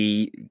really is.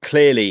 He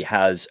clearly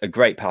has a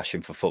great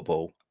passion for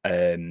football.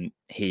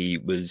 He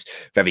was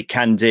very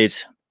candid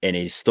in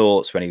his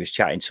thoughts when he was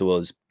chatting to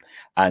us.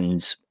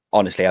 And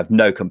honestly, I have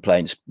no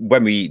complaints.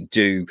 When we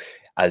do,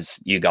 as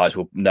you guys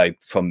will know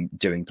from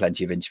doing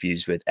plenty of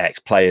interviews with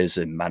ex-players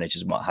and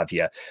managers and what have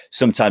you,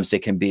 sometimes they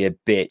can be a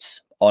bit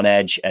on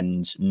edge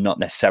and not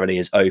necessarily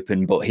as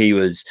open, but he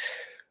was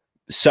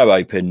so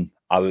open.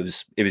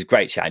 It was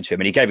great chatting to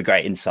him, and he gave a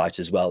great insight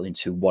as well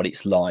into what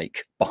it's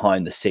like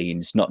behind the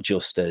scenes, not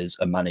just as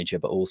a manager,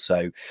 but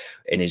also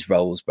in his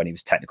roles when he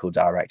was technical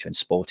director and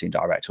sporting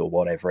director or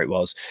whatever it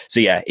was. So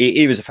yeah,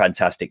 he was a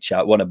fantastic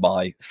chat. One of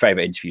my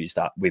favorite interviews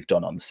that we've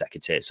done on the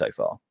Second Tier so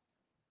far.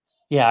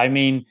 Yeah, I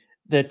mean,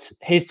 that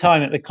his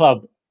time at the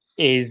club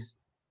is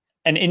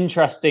an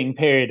interesting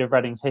period of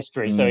Reading's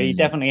history. So he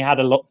definitely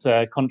had a lot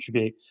to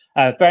contribute.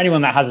 For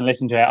anyone that hasn't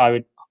listened to it, I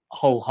would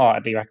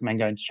wholeheartedly recommend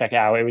going to check it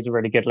out. It was a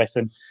really good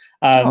listen.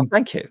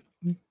 Thank you.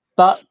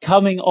 But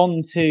coming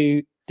on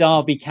to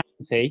Derby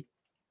County,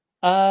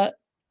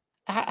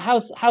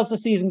 how's the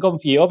season gone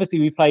for you? Obviously,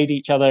 we played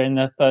each other in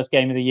the first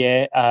game of the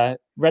year.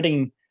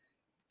 Reading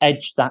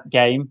edged that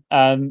game,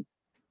 and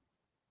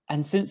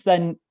since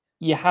then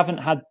you haven't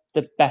had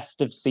the best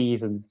of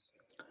seasons.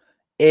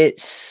 I'm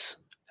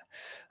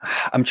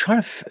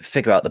trying to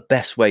figure out the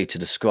best way to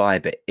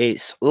describe it.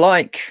 It's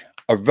like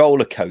a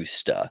roller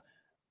coaster,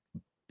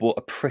 but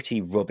a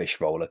pretty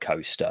rubbish roller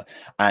coaster.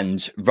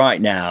 And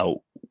right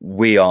now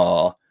we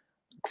are,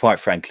 quite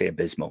frankly,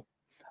 abysmal.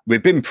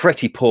 We've been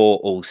pretty poor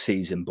all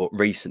season, but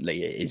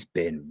recently it has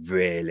been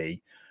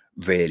really,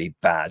 really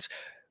bad,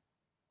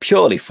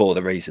 purely for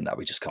the reason that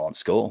we just can't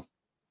score.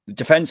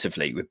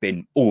 Defensively, we've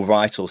been all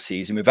right all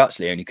season. We've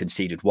actually only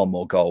conceded one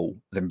more goal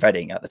than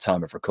Reading at the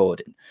time of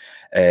recording,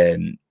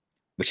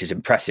 which is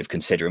impressive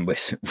considering we're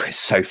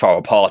so far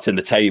apart in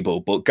the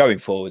table. But going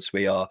forwards,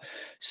 we are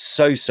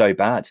so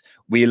bad.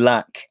 We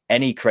lack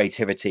any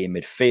creativity in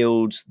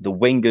midfield. The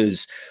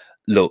wingers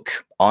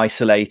look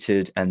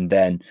isolated, and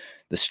then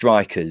the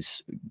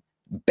strikers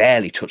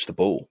barely touch the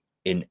ball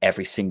in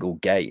every single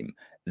game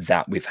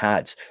that we've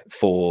had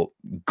for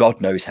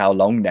God knows how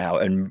long now.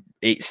 And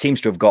it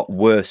seems to have got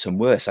worse and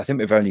worse. I think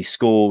we've only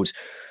scored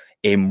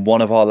in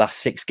one of our last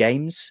 6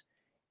 games.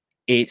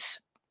 It's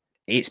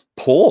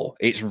poor.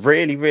 It's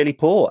really, really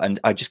poor. And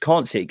I just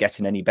can't see it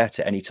getting any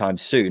better anytime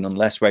soon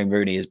unless Wayne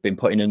Rooney has been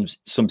putting in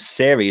some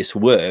serious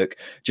work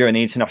during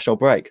the international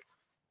break.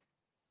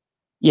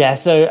 Yeah,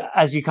 so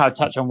as you kind of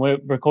touch on, we're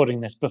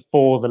recording this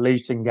before the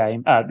Luton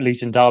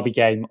Derby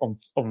game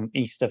on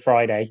Easter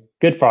Friday,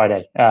 Good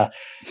Friday.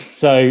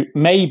 So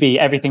maybe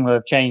everything will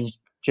have changed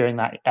during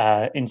that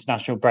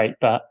international break,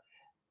 but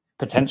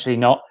potentially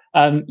not.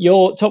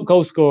 Your top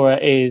goal scorer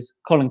is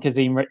Colin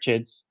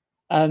Kazim-Richards.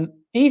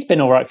 He's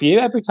been all right for you.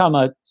 Every time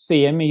I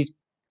see him, he's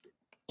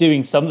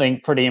doing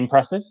something pretty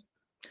impressive.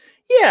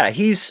 Yeah,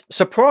 he's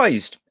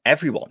surprised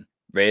everyone,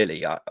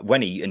 really.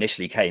 When he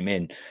initially came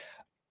in,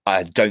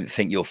 I don't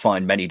think you'll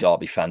find many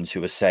Derby fans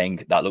who are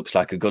saying that looks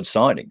like a good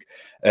signing.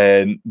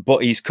 But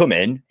he's come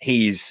in.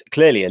 He's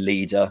clearly a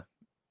leader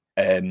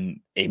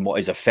in what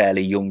is a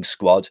fairly young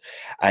squad.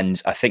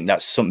 And I think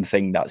that's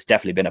something that's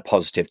definitely been a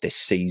positive this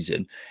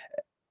season.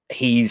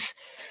 He's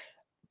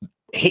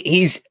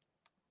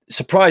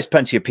surprised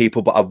plenty of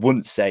people, but I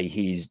wouldn't say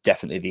he's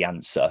definitely the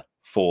answer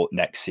for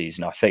next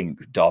season. I think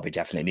Derby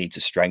definitely need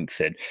to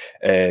strengthen,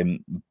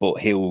 but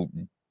he'll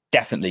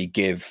definitely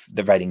give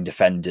the Reading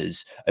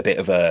defenders a bit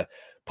of a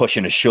push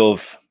and a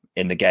shove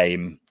in the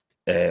game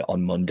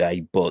on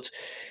Monday, but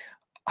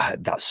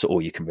that's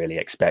all you can really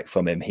expect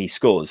from him. He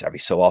scores every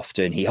so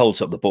often. He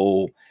holds up the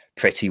ball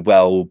pretty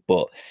well,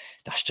 but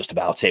that's just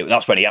about it.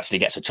 That's when he actually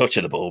gets a touch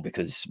of the ball,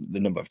 because the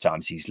number of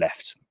times he's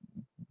left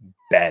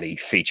barely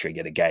featuring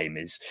in a game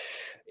is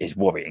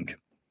worrying.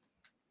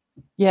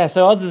 Yeah,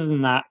 so other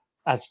than that,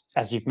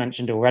 as you've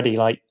mentioned already,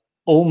 like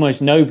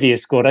almost nobody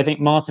has scored. I think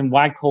Martin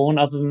Waghorn,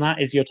 other than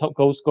that, is your top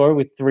goal scorer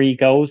with 3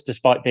 goals,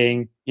 despite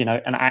being,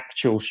 an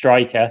actual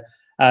striker.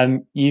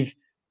 You've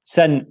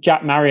sent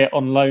Jack Marriott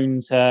on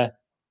loan to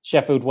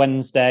Sheffield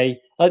Wednesday.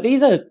 Like,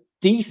 these are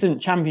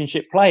decent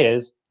Championship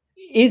players.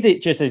 Is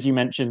it just, as you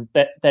mentioned,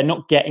 that they're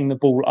not getting the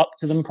ball up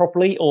to them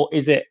properly, or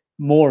is it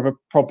more of a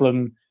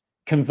problem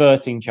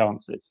converting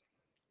chances?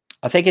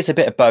 I think it's a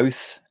bit of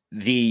both.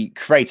 The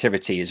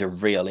creativity is a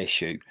real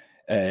issue.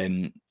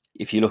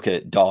 If you look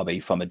at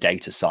Derby from a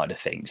data side of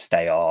things,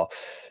 they are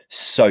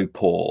so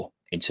poor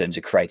in terms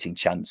of creating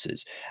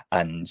chances.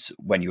 And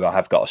when you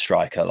have got a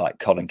striker like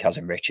Colin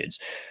Kazim-Richards,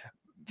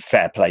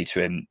 fair play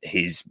to him,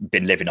 he's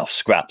been living off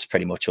scraps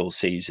pretty much all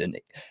season.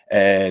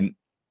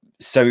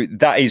 So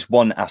that is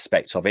one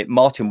aspect of it.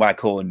 Martin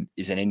Waghorn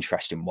is an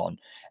interesting one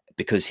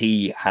because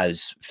he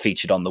has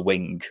featured on the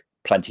wing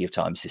plenty of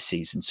times this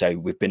season. So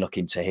we've been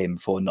looking to him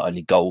for not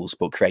only goals,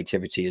 but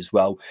creativity as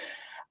well.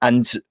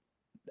 And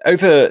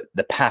over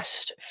the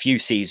past few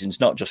seasons,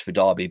 not just for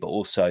Derby, but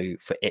also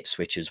for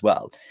Ipswich as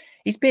well,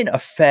 he's been a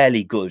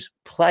fairly good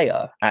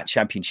player at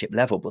Championship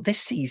level. But this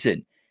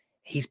season,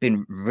 he's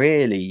been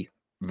really,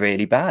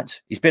 really bad.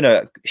 He's been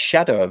a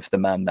shadow of the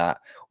man that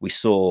we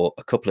saw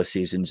a couple of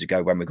seasons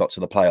ago when we got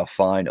to the playoff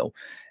final.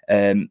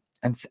 And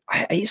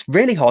it's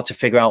really hard to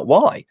figure out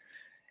why.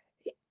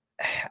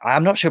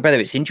 I'm not sure whether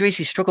it's injuries.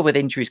 He's struggled with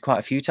injuries quite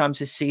a few times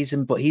this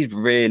season, but he's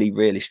really,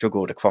 really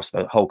struggled across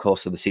the whole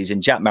course of the season.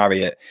 Jack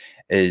Marriott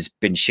has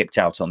been shipped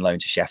out on loan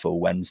to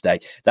Sheffield Wednesday.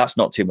 That's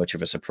not too much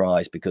of a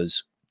surprise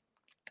because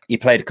he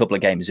played a couple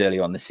of games early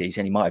on the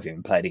season. He might have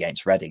even played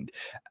against Reading,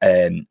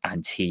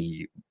 and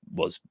he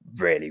was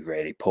really,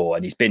 really poor.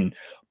 And he's been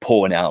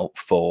poor now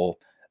for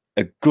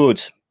a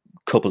good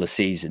couple of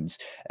seasons.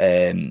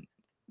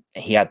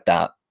 He had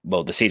that.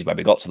 Well, the season when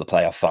we got to the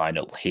playoff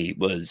final, he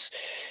was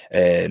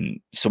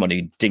someone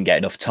who didn't get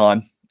enough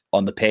time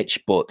on the pitch.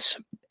 But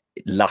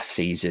last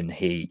season,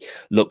 he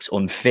looked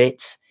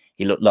unfit.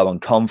 He looked low on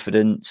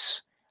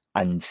confidence.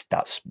 And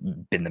that's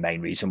been the main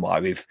reason why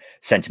we've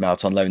sent him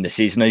out on loan this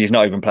season. And he's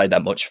not even played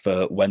that much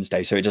for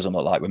Wednesday, so it doesn't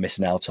look like we're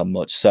missing out on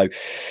much. So,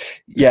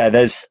 yeah,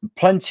 there's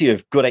plenty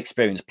of good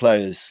experienced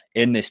players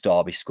in this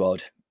Derby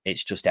squad.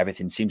 It's just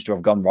everything seems to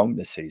have gone wrong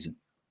this season.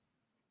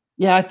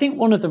 Yeah, I think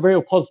one of the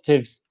real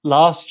positives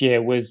last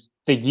year was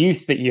the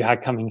youth that you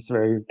had coming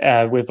through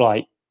with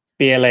like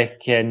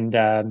Bielik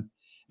and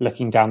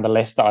looking down the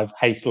list that I've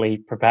hastily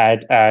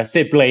prepared,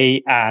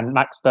 Sibley and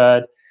Max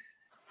Bird.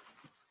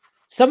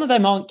 Some of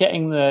them aren't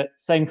getting the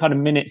same kind of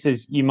minutes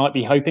as you might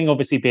be hoping.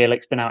 Obviously,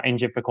 Bielik's been out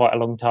injured for quite a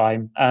long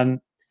time.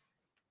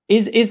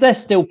 Is there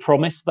still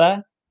promise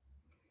there?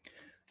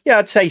 Yeah,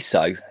 I'd say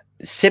so.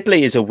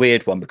 Sibley is a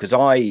weird one because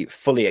I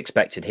fully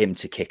expected him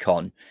to kick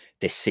on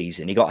this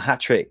season. He got a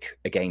hat-trick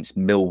against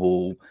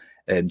Millwall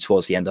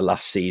towards the end of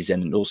last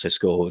season and also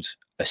scored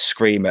a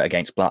screamer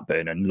against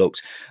Blackburn and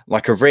looked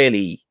like a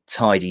really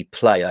tidy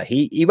player.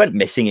 He went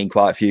missing in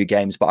quite a few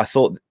games, but I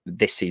thought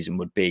this season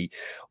would be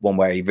one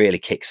where he really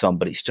kicks on,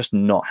 but it's just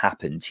not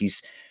happened.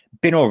 He's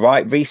been all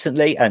right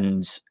recently,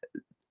 and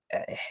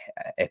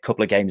a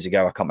couple of games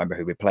ago, I can't remember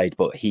who we played,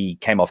 but he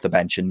came off the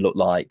bench and looked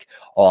like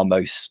our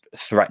most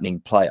threatening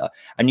player.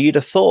 And you'd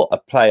have thought a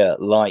player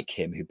like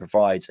him who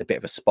provides a bit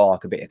of a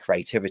spark, a bit of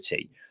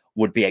creativity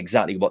would be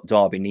exactly what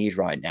Derby need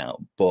right now.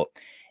 But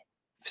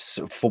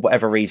for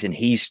whatever reason,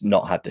 he's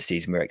not had the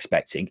season we're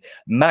expecting.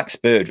 Max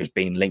Bird was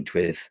being linked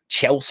with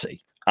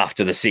Chelsea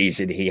after the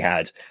season he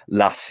had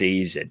last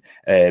season.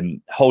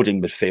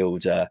 Holding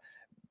midfielder,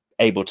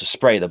 able to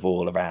spray the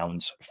ball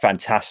around,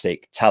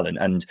 fantastic talent.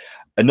 And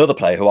another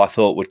player who I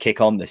thought would kick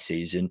on this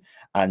season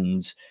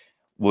and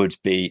would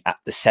be at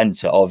the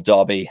centre of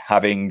Derby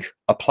having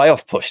a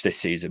playoff push this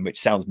season,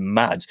 which sounds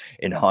mad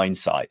in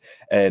hindsight.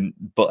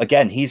 But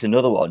again, he's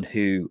another one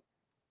who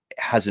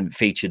hasn't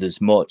featured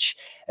as much.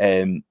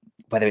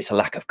 Whether it's a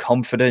lack of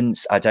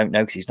confidence, I don't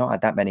know, because he's not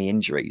had that many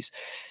injuries.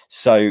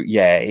 So,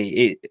 yeah,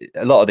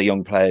 a lot of the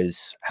young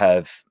players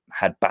have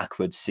had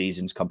backwards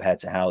seasons compared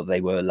to how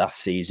they were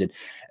last season.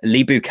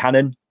 Lee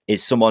Buchanan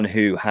is someone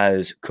who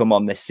has come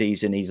on this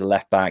season. He's a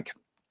left back.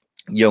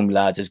 Young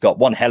lad, has got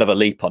one hell of a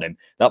leap on him.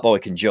 That boy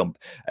can jump,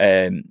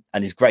 and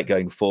he's great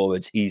going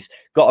forwards. He's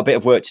got a bit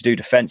of work to do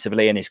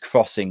defensively, and his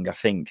crossing, I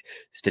think,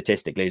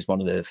 statistically,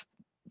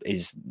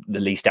 is the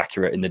least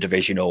accurate in the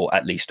division, or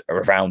at least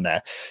around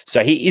there.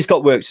 So he's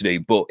got work to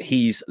do, but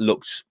he's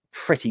looked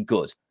pretty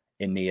good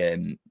in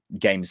the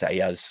games that he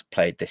has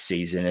played this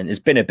season, and he's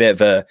been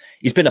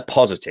a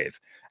positive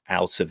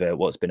out of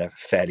what's been a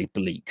fairly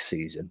bleak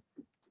season.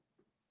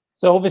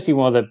 So obviously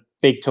one of the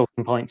big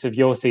talking points of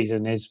your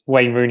season is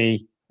Wayne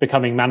Rooney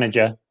becoming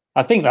manager.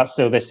 I think that's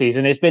still this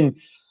season. It's been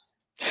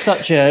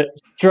such a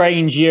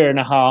strange year and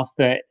a half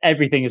that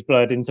everything is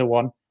blurred into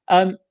one.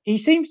 He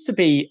seems to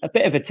be a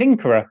bit of a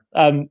tinkerer.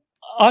 I'm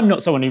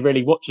not someone who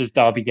really watches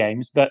Derby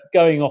games, but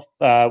going off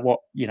what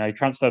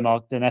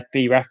Transfermarkt and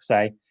FBref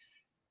say,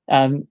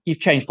 you've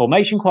changed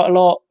formation quite a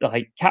lot.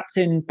 Like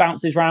captain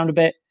bounces around a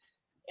bit.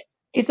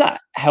 Is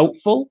that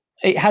helpful?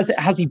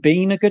 Has he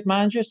been a good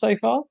manager so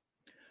far?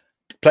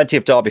 Plenty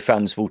of Derby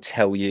fans will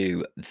tell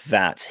you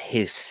that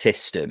his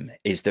system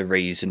is the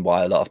reason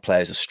why a lot of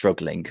players are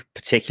struggling,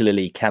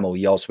 particularly Kemal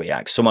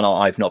Jozwiak, someone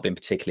I've not been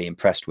particularly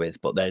impressed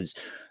with, but there's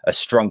a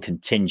strong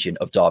contingent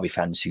of Derby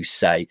fans who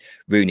say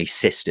Rooney's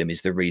system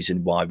is the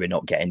reason why we're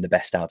not getting the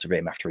best out of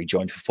him after he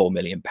joined for £4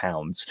 million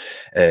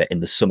in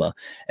the summer.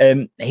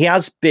 He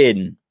has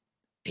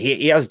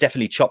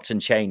definitely chopped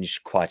and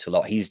changed quite a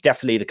lot. He's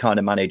definitely the kind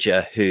of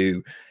manager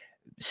who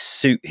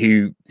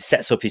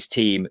sets up his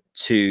team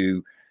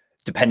to,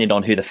 depending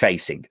on who they're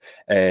facing.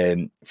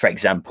 For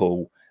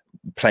example,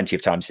 plenty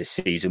of times this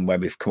season when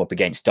we've come up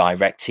against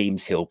direct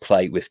teams, he'll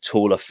play with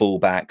taller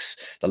fullbacks.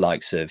 The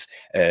likes of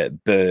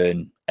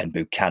Byrne and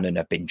Buchanan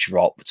have been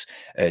dropped,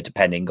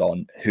 depending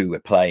on who we're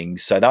playing.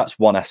 So that's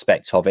one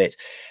aspect of it.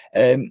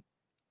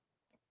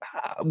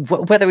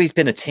 Whether he's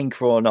been a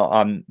tinkerer or not,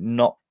 I'm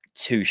not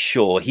too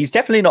sure. He's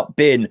definitely not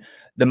been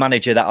the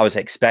manager that I was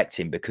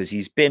expecting, because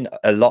he's been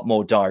a lot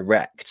more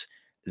direct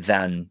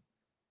than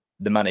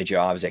the manager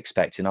I was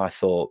expecting. I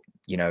thought,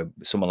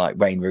 someone like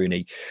Wayne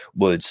Rooney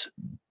would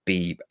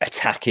be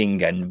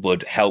attacking and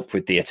would help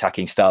with the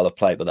attacking style of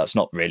play, but that's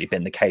not really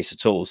been the case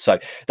at all. So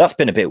that's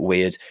been a bit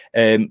weird.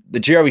 The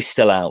jury's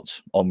still out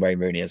on Wayne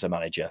Rooney as a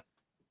manager.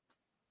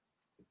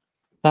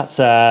 That's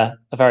a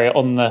very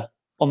on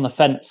the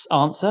fence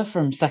answer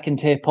from Second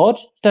Tier Pod.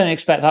 Don't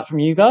expect that from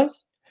you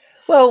guys.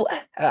 Well,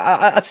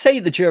 I'd say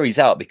the jury's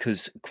out,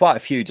 because quite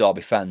a few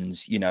Derby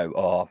fans,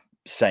 are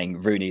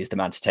saying Rooney is the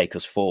man to take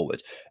us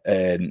forward.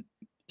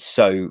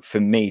 So for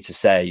me to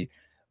say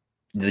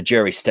the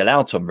jury's still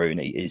out on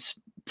Rooney is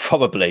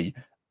probably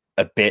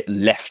a bit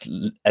left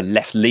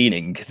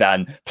leaning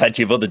than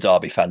plenty of other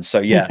Derby fans. So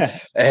yeah,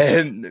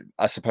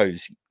 I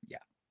suppose, yeah.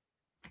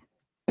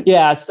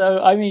 Yeah.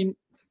 So I mean,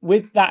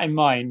 with that in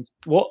mind,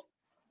 what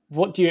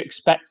do you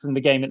expect from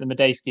the game at the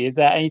Madejski? Is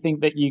there anything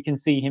that you can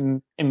see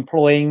him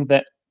employing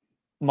that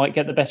might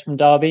get the best from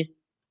Derby?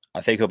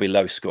 I think it'll be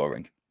low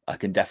scoring. I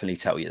can definitely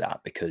tell you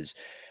that, because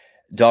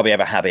Derby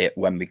have a habit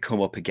when we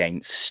come up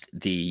against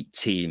the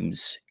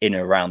teams in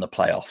and around the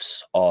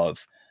playoffs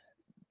of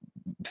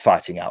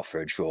fighting out for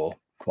a draw,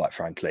 quite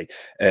frankly.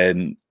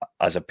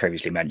 As I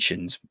previously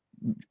mentioned,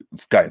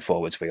 going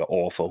forwards, we are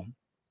awful.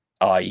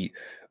 I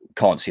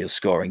can't see us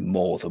scoring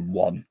more than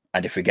one.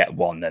 And if we get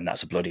one, then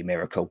that's a bloody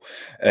miracle.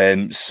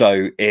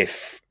 So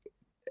if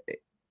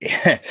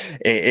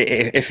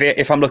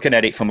I'm looking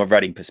at it from a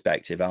Reading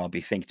perspective, I'll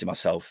be thinking to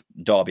myself,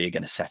 Derby are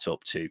going to set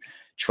up to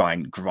try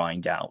and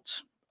grind out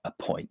a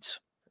point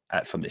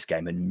from this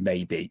game and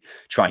maybe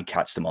try and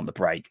catch them on the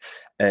break.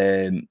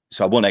 So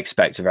I wouldn't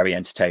expect a very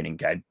entertaining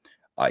game.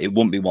 It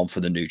wouldn't be one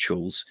for the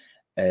neutrals,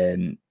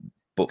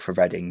 but for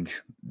Reading,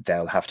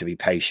 they'll have to be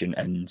patient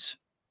and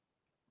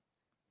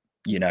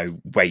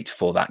wait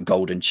for that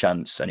golden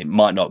chance, and it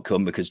might not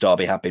come, because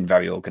Derby have been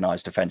very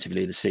organised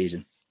defensively this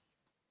season.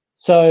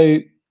 So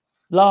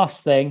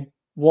last thing,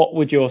 what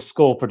would your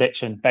score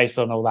prediction based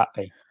on all that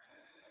be?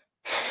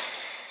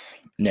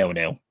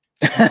 0-0.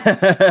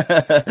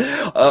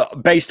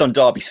 Based on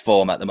Derby's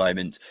form at the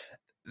moment,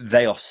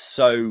 they are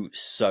so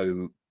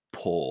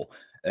poor.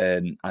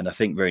 And I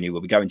think Rooney will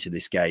be going to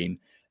this game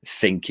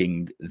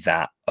thinking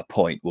that a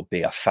point will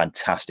be a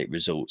fantastic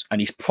result.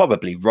 And he's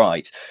probably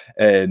right.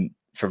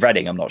 For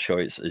Reading, I'm not sure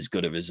it's as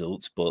good a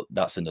result, but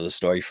that's another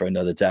story for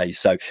another day.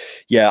 So,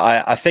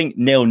 yeah, I think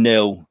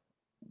 0-0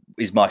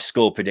 is my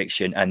score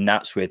prediction, and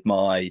that's with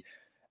my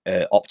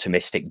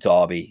optimistic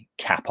Derby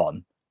cap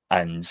on.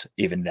 And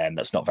even then,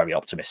 that's not very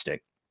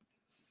optimistic.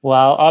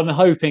 Well, I'm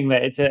hoping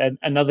that it's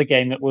another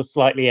game that will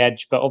slightly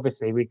edge, but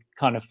obviously we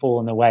kind of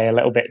fallen away a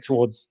little bit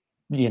towards,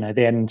 the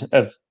end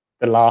of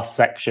the last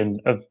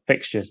section of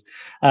fixtures.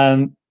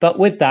 But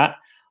with that,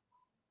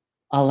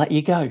 I'll let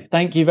you go.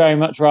 Thank you very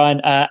much,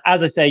 Ryan.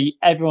 As I say,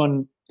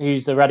 everyone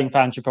who's a Reading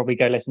fan should probably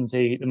go listen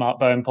to the Mark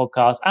Bowen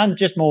podcast and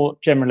just more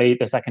generally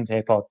the Second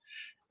Tier pod.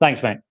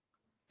 Thanks, mate.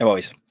 No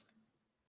worries.